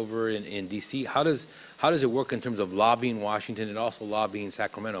interest over in D.C.? How does it work in terms of lobbying Washington and also lobbying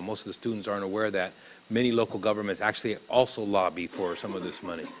Sacramento? Most of the students aren't aware that many local governments actually also lobby for some of this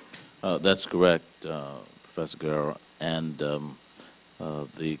money. That's correct, Professor Guerra. And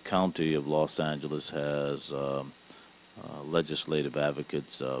the County of Los Angeles has legislative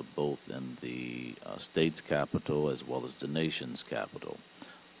advocates both in the state's capital as well as the nation's capital.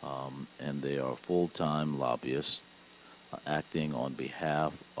 And they are full-time lobbyists acting on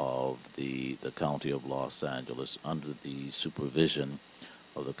behalf of the County of Los Angeles under the supervision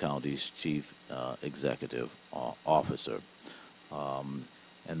of the county's chief executive officer.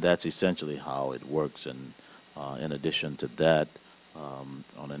 And that's essentially how it works. And in addition to that,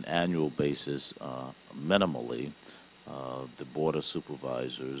 on an annual basis, minimally, the Board of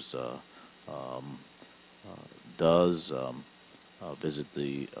Supervisors does visit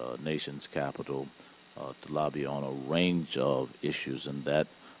the nation's capital to lobby on a range of issues, and that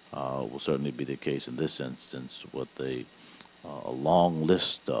will certainly be the case in this instance with the a long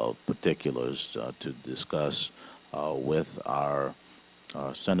list of particulars to discuss with our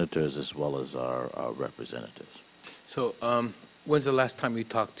senators as well as our representatives. So when's the last time you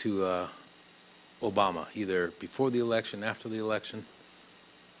talked to Obama, either before the election, after the election?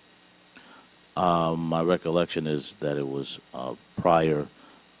 My recollection is that it was prior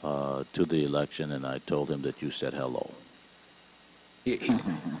to the election, and I told him that you said hello.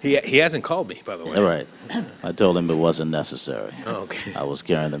 He hasn't called me, by the way. All right. I told him it wasn't necessary. Oh, okay. I was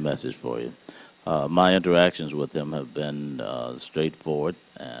carrying the message for you. My interactions with him have been straightforward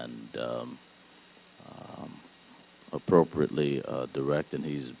and appropriately direct, and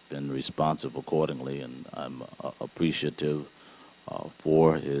he's been responsive accordingly, and I'm appreciative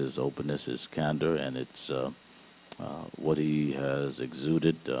for his openness, his candor, and it's what he has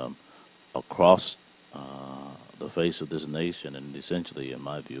exuded across the face of this nation, and essentially, in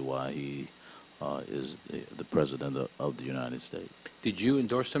my view, why he is the President of the United States. Did you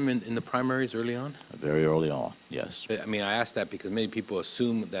endorse him in the primaries early on? Very early on, yes. I mean, I asked that because many people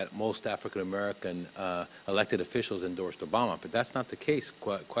assume that most African-American elected officials endorsed Obama, but that's not the case.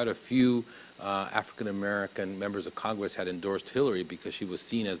 Quite a few African-American members of Congress had endorsed Hillary because she was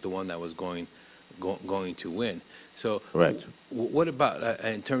seen as the one that was going to win. So, correct. What about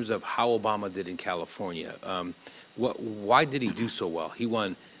in terms of how Obama did in California? Why did he do so well? He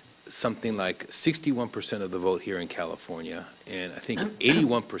won something like 61% of the vote here in California, and I think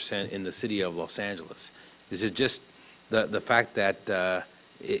 81% in the city of Los Angeles. Is it just the fact that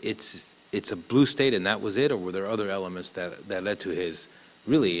it's a blue state and that was it, or were there other elements that led to his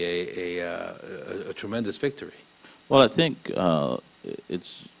really a tremendous victory? Well, I think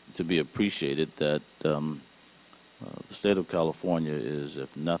it's to be appreciated that the state of California is,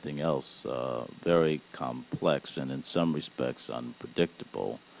 if nothing else, very complex and in some respects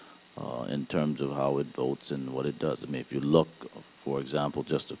unpredictable in terms of how it votes and what it does. I mean, if you look, for example,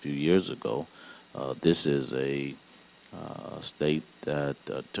 just a few years ago, this is a state that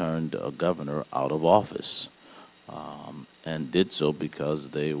turned a governor out of office and did so because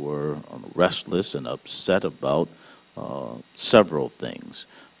they were restless and upset about several things,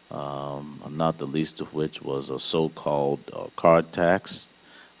 not the least of which was a so-called card tax.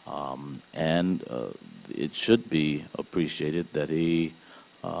 And it should be appreciated that he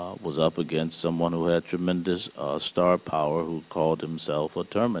was up against someone who had tremendous star power, who called himself a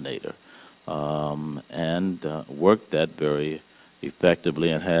Terminator, and worked that very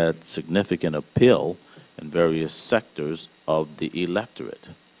effectively and had significant appeal in various sectors of the electorate,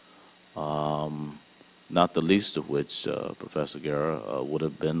 not the least of which, Professor Guerra, would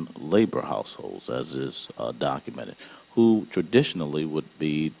have been labor households, as is documented, who traditionally would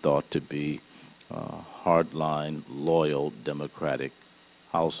be thought to be hardline, loyal, democratic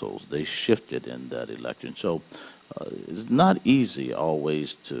households. They shifted in that election. So it's not easy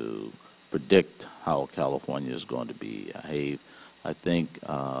always to predict how California is going to behave. I think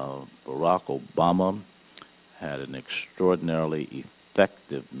Barack Obama had an extraordinarily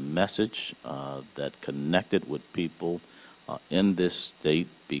effective message that connected with people in this state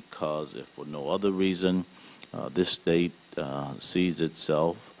because, if for no other reason, this state sees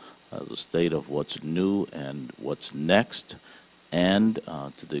itself as a state of what's new and what's next. And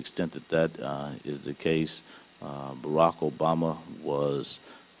to the extent that that is the case, Barack Obama was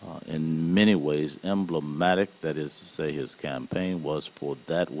in many ways emblematic. That is to say, his campaign was for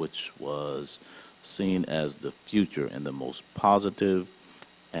that which was seen as the future in the most positive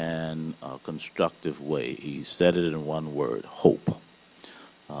and constructive way. He said it in one word: hope.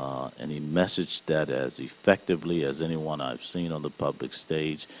 And he messaged that as effectively as anyone I've seen on the public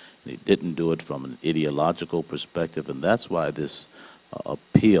stage. And he didn't do it from an ideological perspective, and that's why this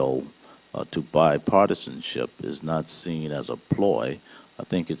appeal to bipartisanship is not seen as a ploy. I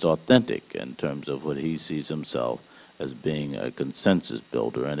think it's authentic in terms of what he sees himself as being a consensus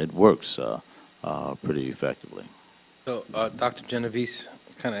builder, and it works pretty effectively. So, Dr. Genovese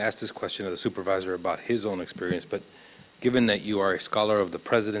kind of asked this question of the supervisor about his own experience, but given that you are a scholar of the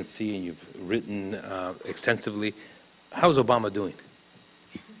presidency and you've written extensively, how's Obama doing?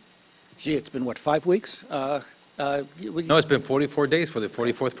 Gee, it's been, what, 5 weeks? No, it's been 44 days for the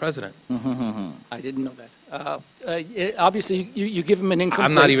 44th president. I didn't know that. Obviously, you give him an incomplete.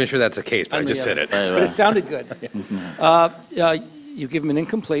 I'm not even sure that's the case, but I just said it. But it sounded good. You give him an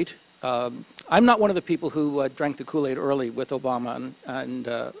incomplete. I'm not one of the people who drank the Kool-Aid early with Obama, and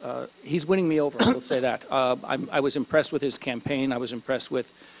he's winning me over, I will say that. I was impressed with his campaign. I was impressed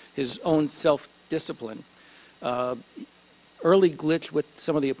with his own self-discipline. early glitch with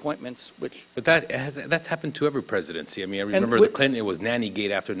some of the appointments, which... But that's happened to every presidency. I mean, I remember the Clinton, it was Nannygate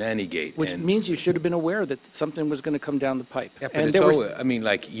after Nannygate. Which means you should have been aware that something was going to come down the pipe. Yeah, but it's always, I mean,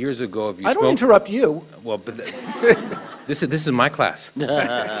 like years ago, if you I don't interrupt you. Well, but this is my class. When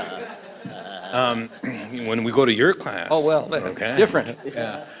we go to your class. Oh, well, okay. It's different.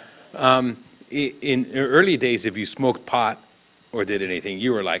 Yeah. In early days, if you smoked pot or did anything,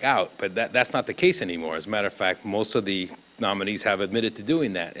 you were like out, but that's not the case anymore. As a matter of fact, most of the nominees have admitted to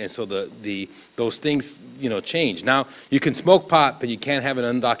doing that, and so those things, you know, change. Now you can smoke pot, but you can't have an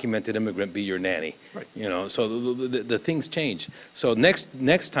undocumented immigrant be your nanny. Right. You know, so the things change. So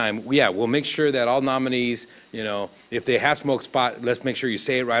next time, we'll make sure that all nominees, you know, if they have smoked pot, let's make sure you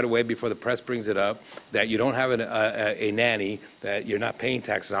say it right away before the press brings it up, that you don't have a nanny, that you're not paying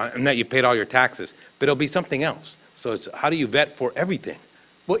taxes on, and that you paid all your taxes. But it'll be something else. So it's how do you vet for everything?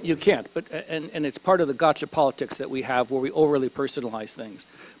 Well, you can't, but and it's part of the gotcha politics that we have where we overly personalize things.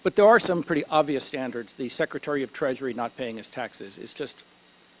 But there are some pretty obvious standards. The Secretary of Treasury not paying his taxes is just,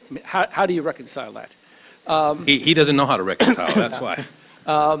 I mean, how do you reconcile that? He doesn't know how to reconcile, that's why. Is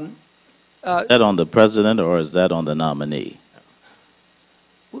that on the president or is that on the nominee?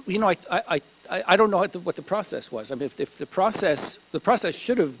 You know, I don't know what the process was. I mean, if the process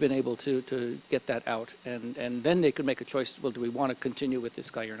should have been able to get that out, and then they could make a choice. Well, do we want to continue with this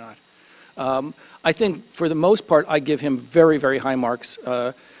guy or not? I think for the most part, I give him very, very high marks.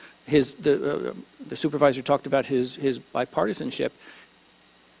 The supervisor talked about his bipartisanship.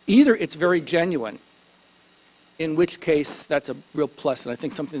 Either it's very genuine, in which case that's a real plus, and I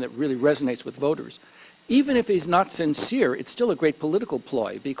think something that really resonates with voters. Even if he's not sincere, it's still a great political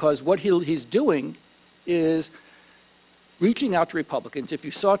ploy, because what he's doing is reaching out to Republicans. If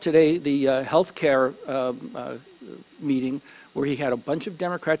you saw today the health care meeting where he had a bunch of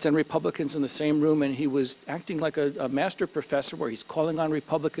Democrats and Republicans in the same room, and he was acting like a master professor where he's calling on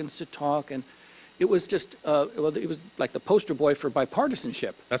Republicans to talk, and it was just, well, it was like the poster boy for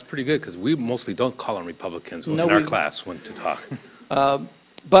bipartisanship. That's pretty good, because we mostly don't call on Republicans in our class when to talk.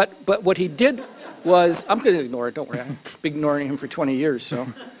 But what he did was, I'm going to ignore it, don't worry, I've been ignoring him for 20 years, so.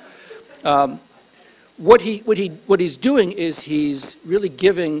 What he's doing is he's really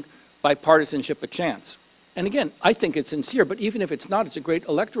giving bipartisanship a chance. And again, I think it's sincere, but even if it's not, it's a great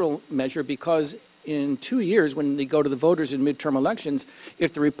electoral measure, because in 2 years, when they go to the voters in midterm elections,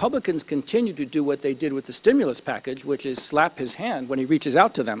 if the Republicans continue to do what they did with the stimulus package, which is slap his hand when he reaches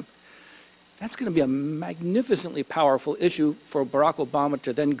out to them, that's going to be a magnificently powerful issue for Barack Obama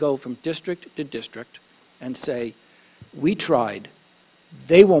to then go from district to district and say, we tried,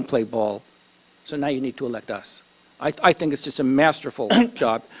 they won't play ball, so now you need to elect us. I think it's just a masterful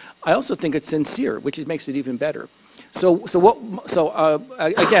job. I also think it's sincere, which makes it even better. Again,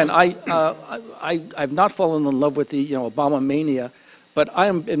 I've not fallen in love with the Obama mania, but I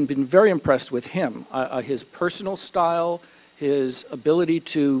have been very impressed with him, his personal style, his ability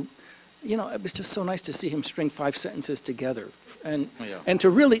to. It was just so nice to see him string 5 sentences together, and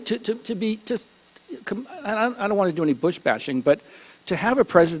to really to be just. I don't want to do any Bush bashing, but to have a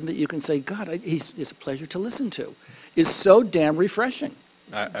president that you can say, God, he's a pleasure to listen to, is so damn refreshing.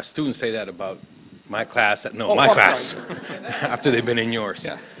 Our students say that about my class. No, my class. After they've been in yours.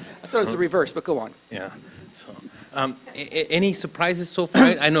 Yeah, I thought it was the reverse, but go on. Yeah. So, any surprises so far?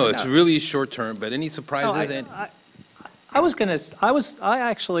 I know it's really short term, but any surprises? No, I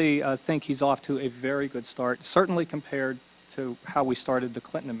actually think he's off to a very good start, certainly compared to how we started the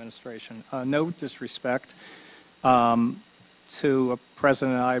Clinton administration. No disrespect to a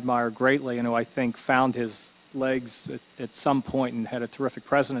president I admire greatly and who I think found his legs at some point and had a terrific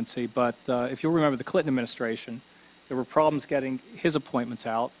presidency. But if you'll remember the Clinton administration, there were problems getting his appointments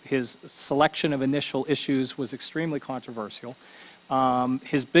out. His selection of initial issues was extremely controversial.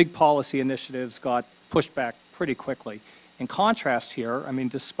 His big policy initiatives got pushed back pretty quickly. In contrast here, I mean,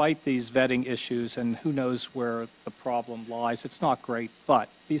 despite these vetting issues, and who knows where the problem lies, it's not great, but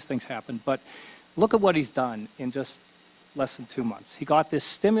these things happen. But look at what he's done in just less than 2 months. He got this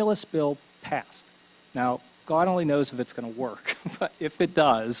stimulus bill passed. Now, God only knows if it's going to work, but if it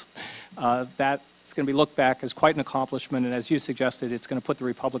does, that's going to be looked back as quite an accomplishment, and as you suggested, it's going to put the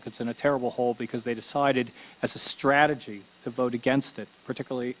Republicans in a terrible hole because they decided as a strategy to vote against it,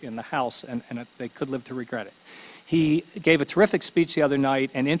 particularly in the House, and they could live to regret it. He gave a terrific speech the other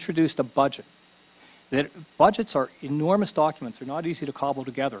night and introduced a budget. Budgets are enormous documents. They're not easy to cobble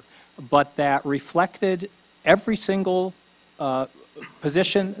together, but that reflected every single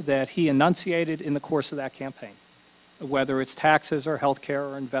position that he enunciated in the course of that campaign, whether it's taxes or health care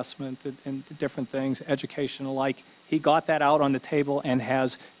or investment in different things, education alike. He got that out on the table and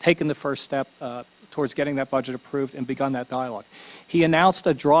has taken the first step towards getting that budget approved and begun that dialogue. He announced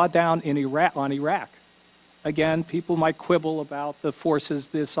a drawdown in on Iraq. Again, people might quibble about the forces,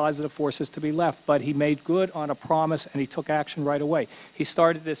 the size of the forces to be left, but he made good on a promise and he took action right away. He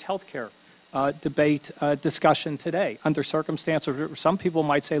started this health care discussion today under circumstances where some people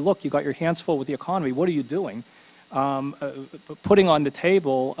might say, look, you got your hands full with the economy, what are you doing? Putting on the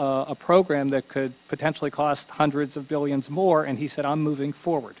table a program that could potentially cost hundreds of billions more, and he said, I'm moving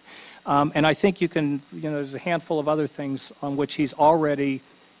forward. And I think you can, there's a handful of other things on which he's already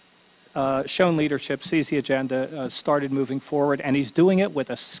shown leadership, sees the agenda, started moving forward, and he's doing it with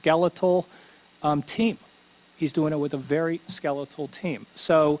a skeletal team. He's doing it with a very skeletal team.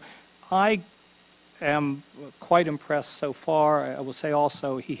 So I am quite impressed so far. I will say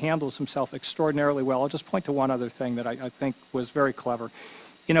also he handles himself extraordinarily well. I'll just point to one other thing that I think was very clever.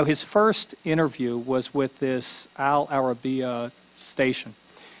 His first interview was with this Al Arabiya station,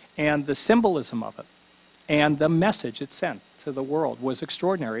 and the symbolism of it and the message it sent to the world was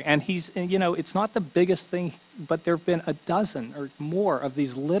extraordinary. And he's, it's not the biggest thing, but there have been a dozen or more of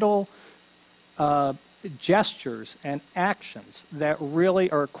these little gestures and actions that really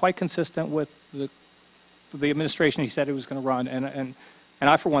are quite consistent with the administration he said he was going to run. And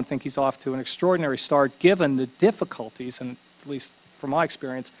I, for one, think he's off to an extraordinary start given the difficulties, and at least from my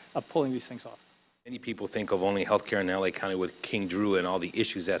experience, of pulling these things off. Many people think of only healthcare in LA County with King Drew and all the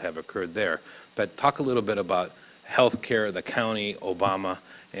issues that have occurred there. But talk a little bit about healthcare, the county, Obama,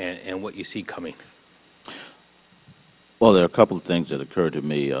 and what you see coming. Well, there are a couple of things that occurred to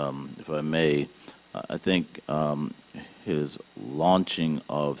me, if I may. I think his launching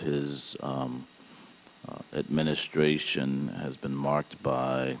of his administration has been marked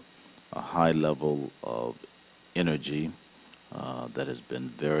by a high level of energy that has been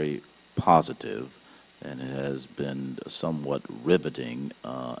very positive, and it has been somewhat riveting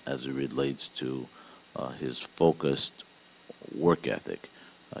as it relates to his focused work ethic.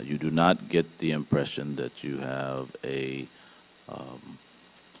 You do not get the impression that you have a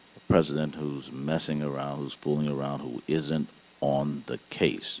president who's messing around, who's fooling around, who isn't on the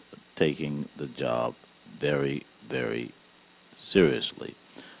case, taking the job very, very seriously.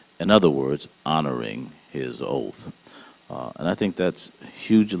 In other words, honoring his oath. And I think that's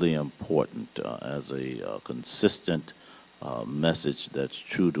hugely important as a consistent message that's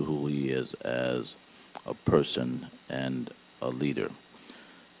true to who he is as a person and a leader.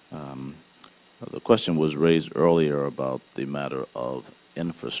 The question was raised earlier about the matter of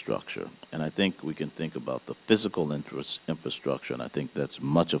infrastructure, and I think we can think about the physical infrastructure, and I think that's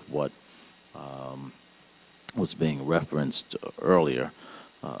much of what was being referenced earlier.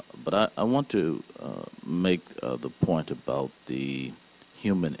 But I want to make the point about the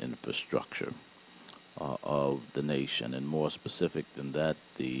human infrastructure of the nation, and more specific than that,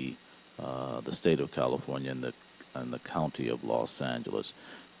 the state of California and the county of Los Angeles.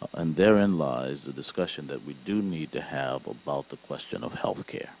 And therein lies the discussion that we do need to have about the question of health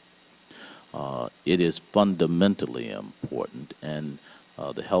care. It is fundamentally important, and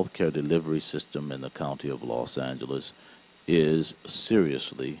the health care delivery system in the county of Los Angeles is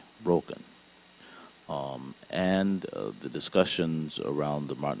seriously broken. And the discussions around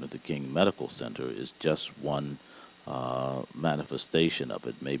the Martin Luther King Medical Center is just one manifestation of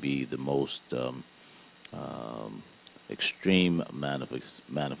it, maybe the most extreme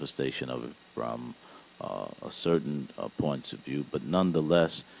manifestation of it from a certain points of view, but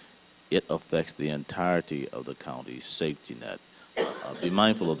nonetheless, it affects the entirety of the county's safety net. Be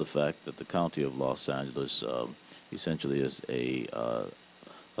mindful of the fact that the county of Los Angeles essentially is a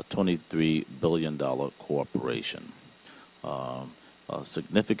 $23 billion corporation. A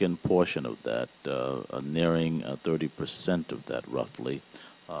significant portion of that, nearing 30% of that roughly,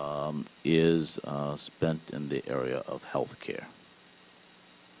 is spent in the area of health care.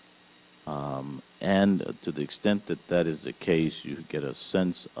 And to the extent that that is the case, you get a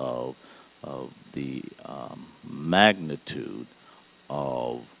sense of the magnitude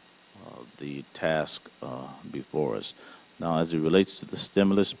of the task before us. Now, as it relates to the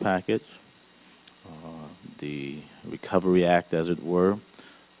stimulus package, the Recovery Act, as it were,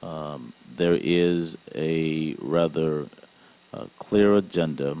 there is a rather clear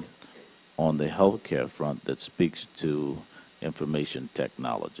agenda on the healthcare front that speaks to information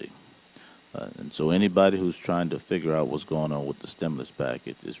technology. And so anybody who's trying to figure out what's going on with the stimulus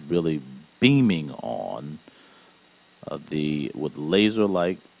package is really beaming on with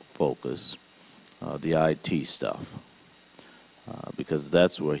laser-like focus, the IT stuff. Because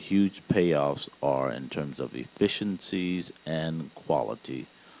that's where huge payoffs are in terms of efficiencies and quality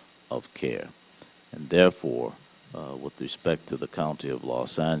of care. And therefore, with respect to the county of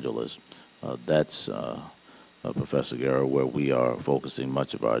Los Angeles, That's, Professor Guerra, where we are focusing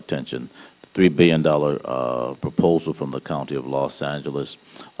much of our attention. The $3 billion proposal from the County of Los Angeles,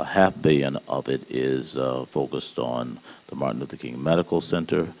 $500 million of it is focused on the Martin Luther King Medical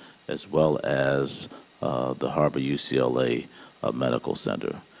Center, as well as the Harbor UCLA Medical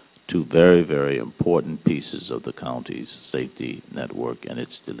Center. Two very, very important pieces of the county's safety network and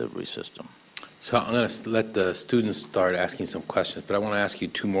its delivery system. So I'm going to let the students start asking some questions, but I want to ask you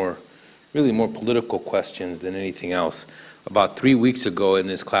two more, really more political questions than anything else. About 3 weeks ago in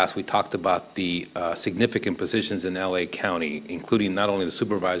this class, we talked about the significant positions in LA County, including not only the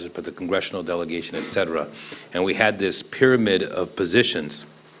supervisors, but the congressional delegation, et cetera. And we had this pyramid of positions.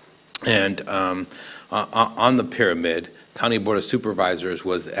 And on the pyramid, County Board of Supervisors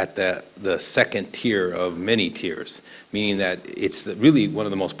was at the second tier of many tiers, meaning that it's really one of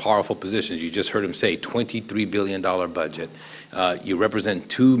the most powerful positions. You just heard him say $23 billion budget. You represent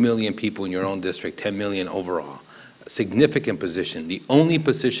 2 million people in your own district, 10 million overall. A significant position. The only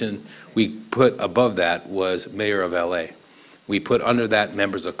position we put above that was Mayor of LA. We put under that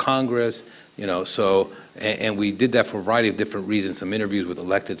members of Congress, you know, so, and we did that for a variety of different reasons, some interviews with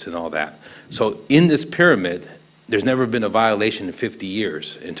electeds and all that. So in this pyramid, there's never been a violation in 50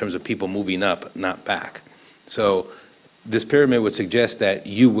 years in terms of people moving up, not back. So this pyramid would suggest that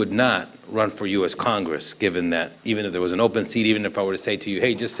you would not run for U.S. Congress, given that even if there was an open seat, even if I were to say to you,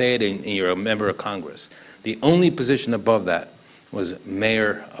 hey, just say it and you're a member of Congress. The only position above that was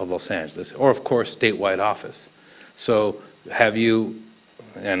Mayor of Los Angeles, or of course, statewide office. So have you,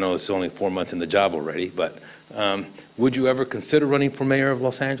 I know it's only 4 months in the job already, but would you ever consider running for Mayor of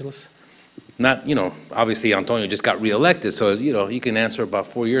Los Angeles? Not, you know, obviously Antonio just got reelected, so, you know, you can answer about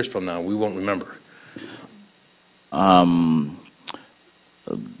 4 years from now. We won't remember. I'm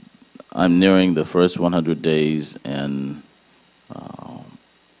nearing the first 100 days in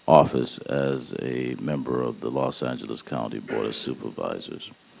office as a member of the Los Angeles County Board of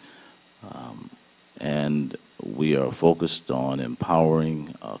Supervisors. And we are focused on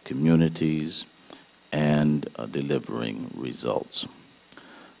empowering communities and delivering results.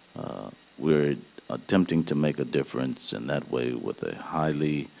 We're attempting to make a difference in that way with a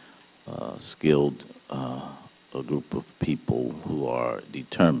highly skilled a group of people who are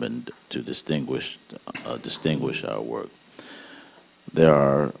determined to distinguish our work. There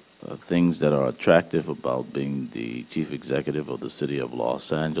are things that are attractive about being the chief executive of the city of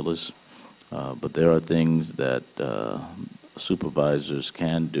Los Angeles, but there are things that supervisors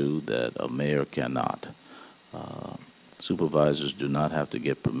can do that a mayor cannot. Supervisors do not have to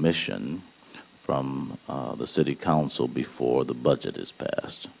get permission from the city council before the budget is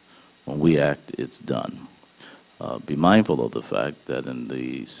passed. When we act, it's done. Be mindful of the fact that in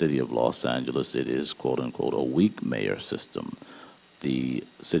the city of Los Angeles, it is, quote unquote, a weak mayor system. The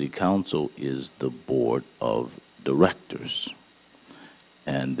city council is the board of directors,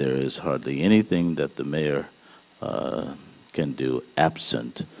 and there is hardly anything that the mayor can do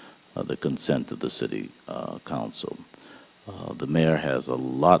absent the consent of the city council. The mayor has a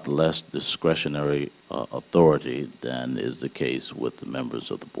lot less discretionary authority than is the case with the members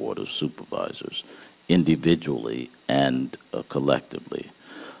of the Board of Supervisors, individually and collectively.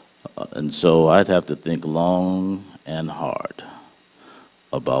 And so I'd have to think long and hard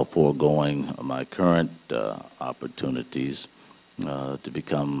about foregoing my current opportunities to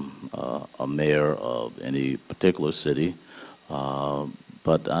become a mayor of any particular city.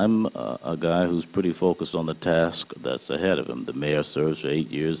 But I'm a guy who's pretty focused on the task that's ahead of him. The mayor serves for 8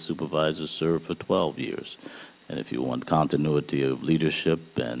 years, supervisors serve for 12 years. And if you want continuity of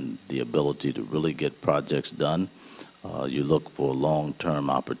leadership and the ability to really get projects done, you look for long-term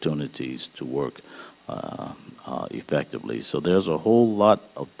opportunities to work effectively. So there's a whole lot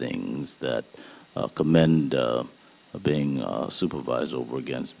of things that commend being a supervisor over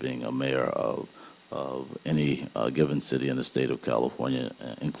against being a mayor of any given city in the state of California,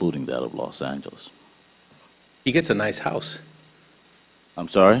 including that of Los Angeles. He gets a nice house. I'm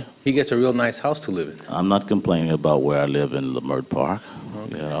sorry? He gets a real nice house to live in. I'm not complaining about where I live in Leimert Park,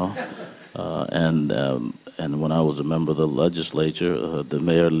 okay. You know. And when I was a member of the legislature, the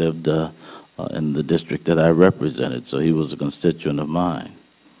mayor lived in the district that I represented, so he was a constituent of mine.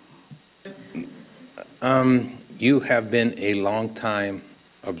 You have been a long-time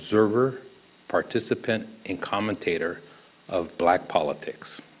observer, participant, and commentator of black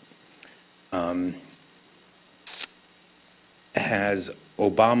politics. Has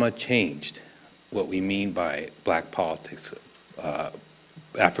Obama changed what we mean by black politics,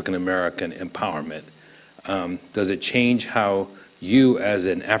 African-American empowerment? Does it change how you, as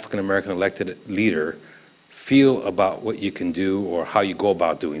an African-American elected leader, feel about what you can do or how you go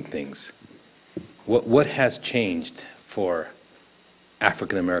about doing things? What has changed for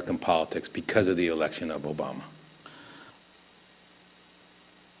African American politics because of the election of Obama?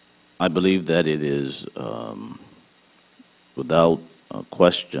 I believe that it is without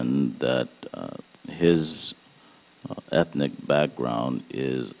question that his ethnic background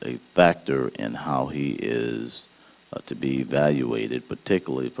is a factor in how he is to be evaluated,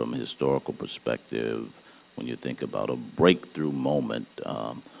 particularly from a historical perspective, when you think about a breakthrough moment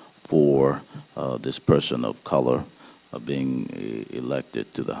for this person of color being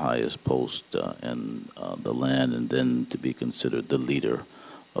elected to the highest post in the land, and then to be considered the leader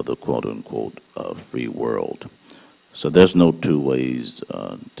of the quote-unquote free world. So there's no two ways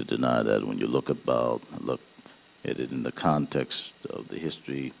to deny that. When you look at it in the context of the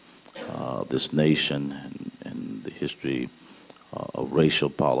history of this nation and the history of racial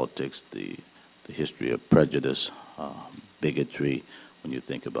politics, the history of prejudice, bigotry, when you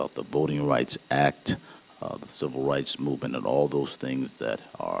think about the Voting Rights Act, the Civil Rights Movement, and all those things that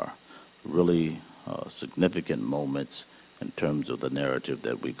are really significant moments in terms of the narrative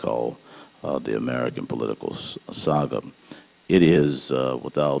that we call the American political saga. It is,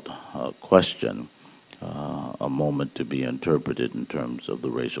 without question, a moment to be interpreted in terms of the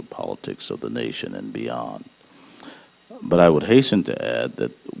racial politics of the nation and beyond. But I would hasten to add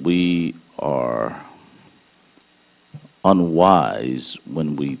that we are unwise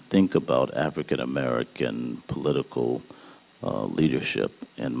when we think about African American political leadership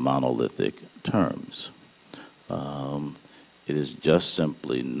in monolithic terms. It is just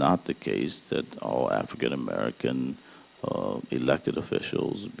simply not the case that all African American elected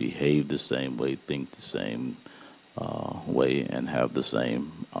officials behave the same way, think the same way, and have the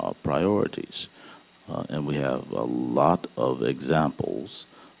same priorities. And we have a lot of examples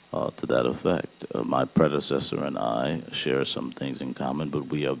to that effect. My predecessor and I share some things in common, but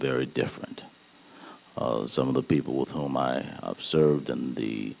we are very different. Some of the people with whom I have served in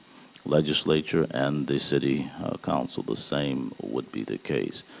the legislature and the city council, the same would be the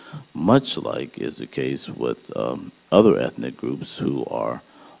case. Much like is the case with other ethnic groups who are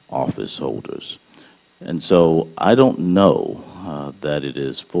office holders. And so I don't know that it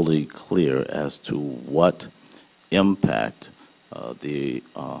is fully clear as to what impact the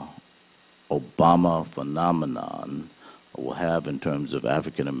Obama phenomenon will have in terms of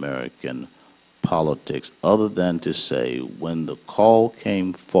African American politics, other than to say when the call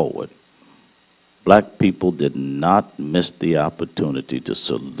came forward, black people did not miss the opportunity to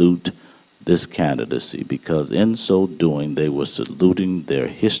salute this candidacy, because in so doing they were saluting their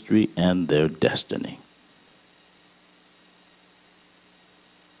history and their destiny.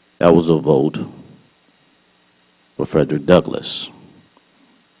 That was a vote for Frederick Douglass.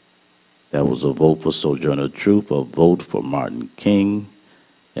 That was a vote for Sojourner Truth, a vote for Martin King,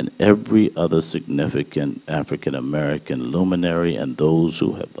 and every other significant African American luminary, and those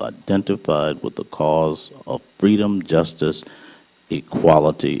who have identified with the cause of freedom, justice,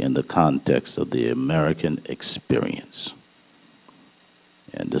 equality in the context of the American experience.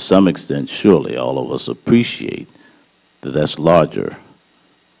 And to some extent, surely all of us appreciate that that's larger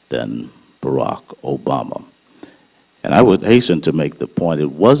than Barack Obama. And I would hasten to make the point,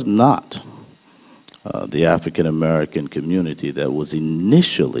 it was not the African American community that was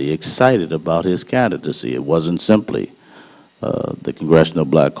initially excited about his candidacy. It wasn't simply the Congressional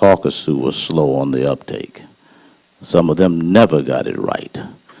Black Caucus who was slow on the uptake. Some of them never got it right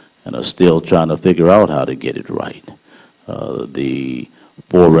and are still trying to figure out how to get it right. The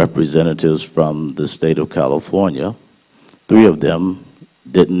 4 representatives from the state of California, 3 of them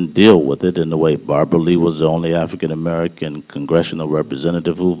didn't deal with it in the way. Barbara Lee was the only African American congressional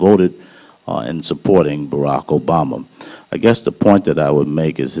representative who voted in supporting Barack Obama. I guess the point that I would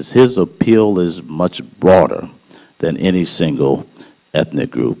make is his appeal is much broader than any single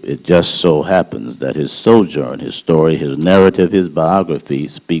ethnic group. It just so happens that his sojourn, his story, his narrative, his biography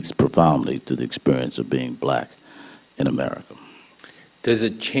speaks profoundly to the experience of being black in America. Does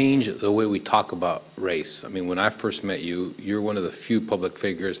it change the way we talk about race? I mean, when I first met you, you're one of the few public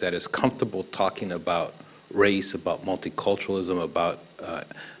figures that is comfortable talking about race, about multiculturalism, about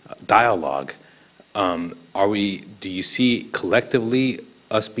dialogue. Do you see collectively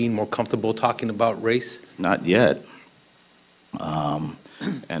us being more comfortable talking about race? Not yet.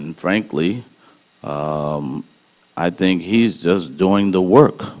 And frankly, I think he's just doing the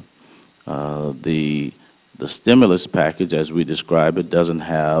work. The stimulus package, as we describe it, doesn't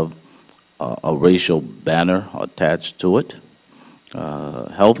have a racial banner attached to it.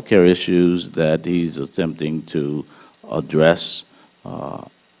 Healthcare issues that he's attempting to address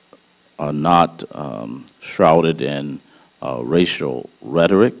are not shrouded in racial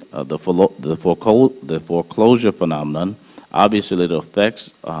rhetoric. The foreclosure phenomenon, obviously it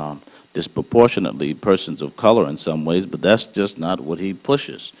affects disproportionately persons of color in some ways, but that's just not what he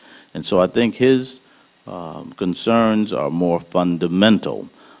pushes. And so I think his concerns are more fundamental.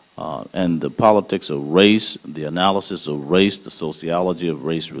 And the politics of race, the analysis of race, the sociology of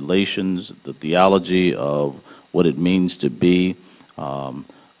race relations, the theology of what it means to be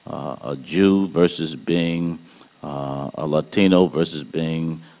a Jew versus being a Latino versus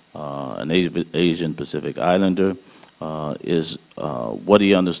being an Asian Pacific Islander is what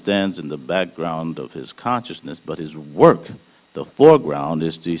he understands in the background of his consciousness, but his work, the foreground,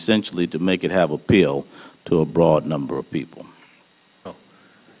 is to essentially to make it have appeal to a broad number of people.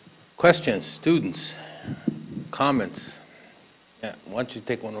 Questions, students, comments? Yeah, why don't you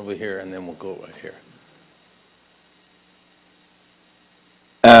take one over here and then we'll go right here.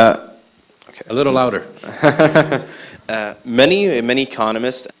 Okay. A little louder. Many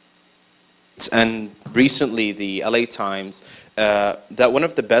economists, and recently the LA Times, that one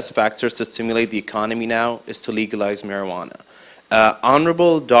of the best factors to stimulate the economy now is to legalize marijuana.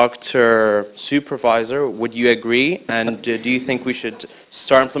 Honorable Dr. Supervisor, would you agree? And do you think we should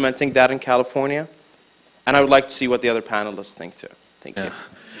start implementing that in California? And I would like to see what the other panelists think too. Thank you.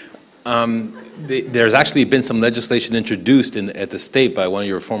 There's actually been some legislation introduced at the state by one of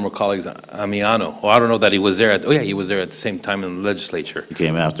your former colleagues, Amiano. Oh, I don't know that he was there. Oh, yeah, he was there at the same time in the legislature. He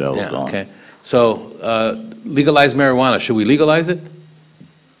came after I was gone. Okay. So, legalize marijuana. Should we legalize it?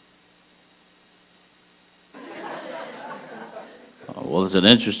 Well, it's an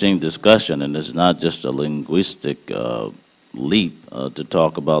interesting discussion, and it's not just a linguistic leap to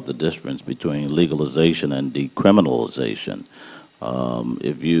talk about the difference between legalization and decriminalization.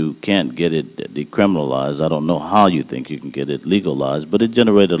 If you can't get it decriminalized, I don't know how you think you can get it legalized, but it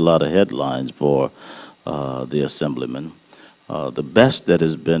generated a lot of headlines for the Assemblyman. The best that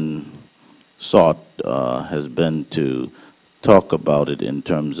has been sought has been to talk about it in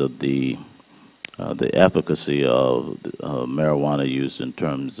terms of the efficacy of marijuana use in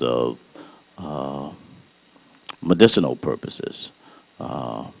terms of medicinal purposes.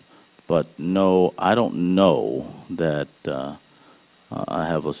 But no, I don't know that I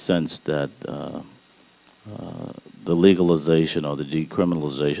have a sense that the legalization or the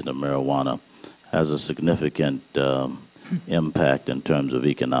decriminalization of marijuana has a significant impact in terms of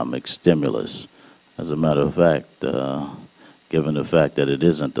economic stimulus. As a matter of fact, given the fact that it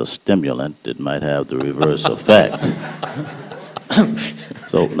isn't a stimulant, it might have the reverse effect.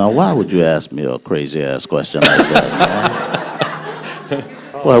 So now why would you ask me a crazy-ass question like that, man?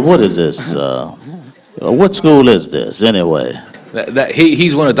 Well, what is this? What school is this, anyway?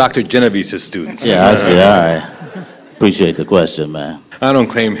 He's one of Dr. Genovese's students. Yeah, I see, all right. Appreciate the question, man. I don't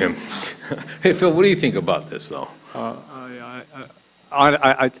claim him. Hey, Phil, what do you think about this, though?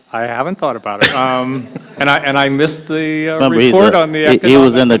 I haven't thought about it, and I missed the Remember, report on the economic he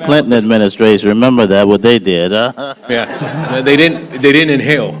was in the analysis. Clinton administration. Remember that, what they did, huh? Yeah, they didn't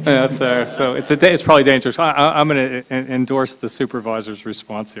inhale. Yeah, so it's probably dangerous. I'm going to endorse the supervisor's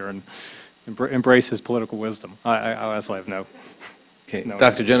response here and embrace his political wisdom. I honestly have no. Okay, no.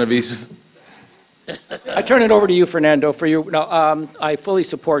 Dr. Genovese. I turn it over to you, Fernando. For you, no, I fully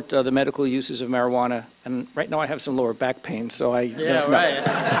support the medical uses of marijuana, and right now I have some lower back pain, so I. Yeah, no, right.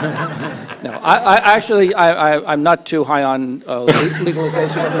 No, I'm not too high on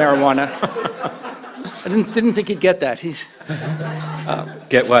legalization of marijuana. I didn't think he'd get that. He's.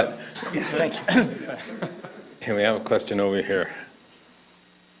 Get what? Yes, thank you. Can we have a question over here?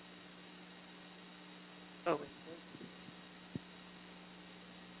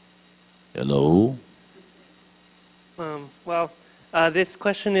 Hello? This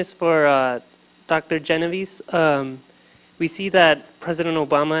question is for Dr. Genovese. We see that President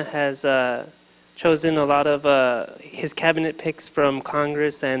Obama has chosen a lot of his cabinet picks from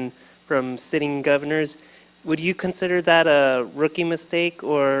Congress and from sitting governors. Would you consider that a rookie mistake,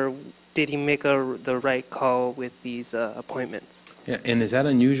 or did he make the right call with these appointments? Yeah, and is that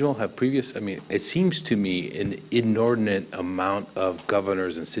unusual? I mean, it seems to me an inordinate amount of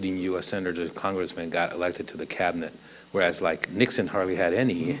governors and sitting U.S. senators and congressmen got elected to the cabinet, whereas like Nixon hardly had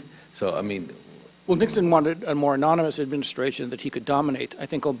any. So, I mean. Well, Nixon wanted a more anonymous administration that he could dominate. I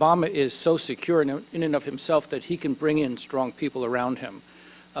think Obama is so secure in and of himself that he can bring in strong people around him.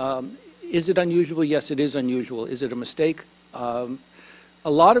 Is it unusual? Yes, it is unusual. Is it a mistake? A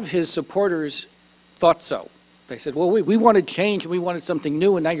lot of his supporters thought so. They said, well, we wanted change, and we wanted something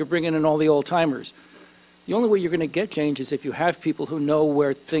new, and now you're bringing in all the old-timers. The only way you're going to get change is if you have people who know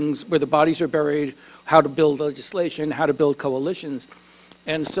where the bodies are buried, how to build legislation, how to build coalitions.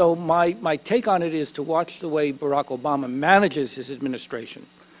 And so my take on it is to watch the way Barack Obama manages his administration.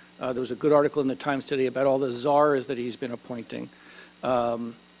 There was a good article in the Times today about all the czars that he's been appointing. That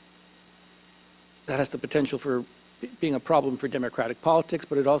has the potential for being a problem for democratic politics,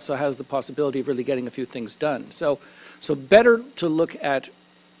 but it also has the possibility of really getting a few things done. So better to look at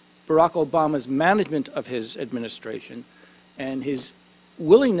Barack Obama's management of his administration and his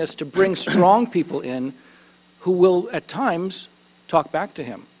willingness to bring strong people in who will, at times, talk back to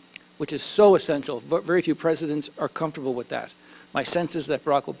him, which is so essential. Very few presidents are comfortable with that. My sense is that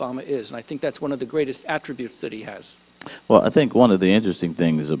Barack Obama is, and I think that's one of the greatest attributes that he has. Well, I think one of the interesting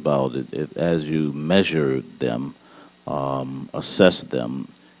things about it as you measure them, assess them,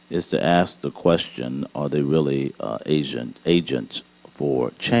 is to ask the question, are they really agents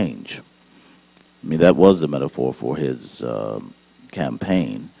for change? I mean, that was the metaphor for his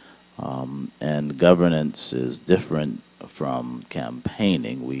campaign. And governance is different from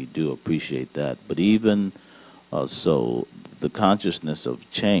campaigning. We do appreciate that. But even so, the consciousness of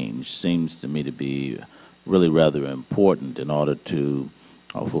change seems to me to be really rather important in order to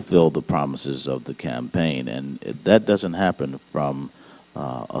fulfill the promises of the campaign. And that doesn't happen from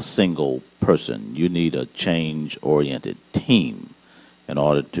a single person. You need a change-oriented team in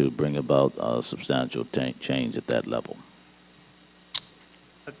order to bring about substantial change at that level.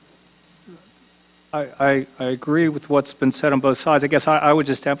 I agree with what's been said on both sides. I guess I would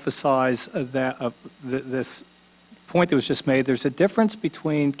just emphasize that this point that was just made. There's a difference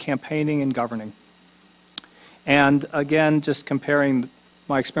between campaigning and governing. And again, just comparing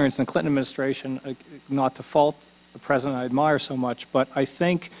my experience in the Clinton administration, not to fault the president I admire so much, but I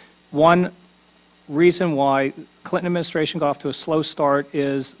think one reason why Clinton administration got off to a slow start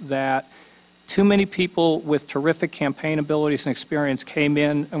is that too many people with terrific campaign abilities and experience came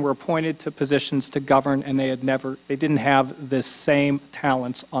in and were appointed to positions to govern, and they didn't have the same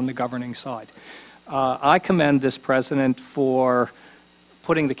talents on the governing side. I commend this president for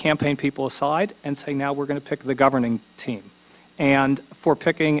putting the campaign people aside and saying, now we're going to pick the governing team, and for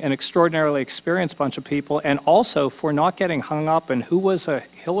picking an extraordinarily experienced bunch of people, and also for not getting hung up in who was a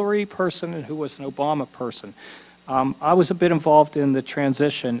Hillary person and who was an Obama person. I was a bit involved in the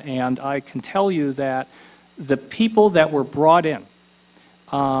transition, and I can tell you that the people that were brought in,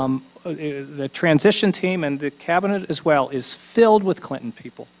 the transition team and the cabinet as well, is filled with Clinton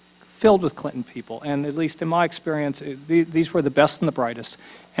people. And at least in my experience, these were the best and the brightest.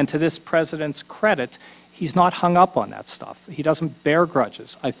 And to this president's credit, he's not hung up on that stuff. He doesn't bear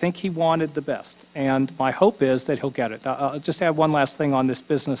grudges. I think he wanted the best, and my hope is that he'll get it. I'll just add one last thing on this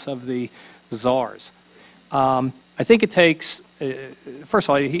business of the czars. I think it takes, first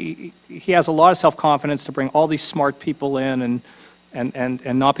of all, he has a lot of self-confidence to bring all these smart people in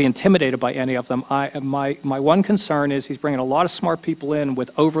and not be intimidated by any of them. My one concern is he's bringing a lot of smart people in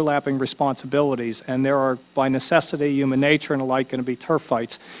with overlapping responsibilities, and there are, by necessity, human nature and the like, going to be turf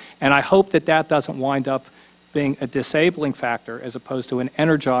fights. And I hope that that doesn't wind up being a disabling factor as opposed to an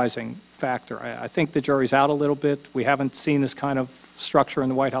energizing factor. I think the jury's out a little bit. We haven't seen this kind of structure in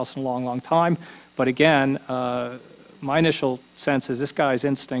the White House in a long, long time. But again, my initial sense is this guy's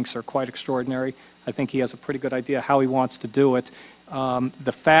instincts are quite extraordinary. I think he has a pretty good idea how he wants to do it.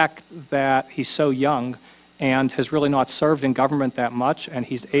 The fact that he's so young and has really not served in government that much, and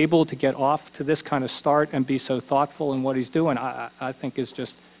he's able to get off to this kind of start and be so thoughtful in what he's doing, I think is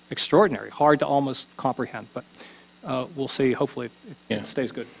just extraordinary. Hard to almost comprehend, but we'll see. Hopefully it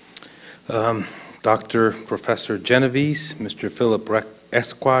stays good. Dr. Professor Genovese, Mr. Philip Recht,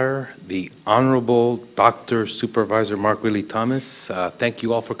 Esquire, the Honorable Dr. Supervisor Mark Ridley-Thomas, thank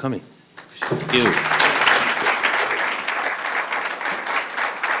you all for coming. Thank you.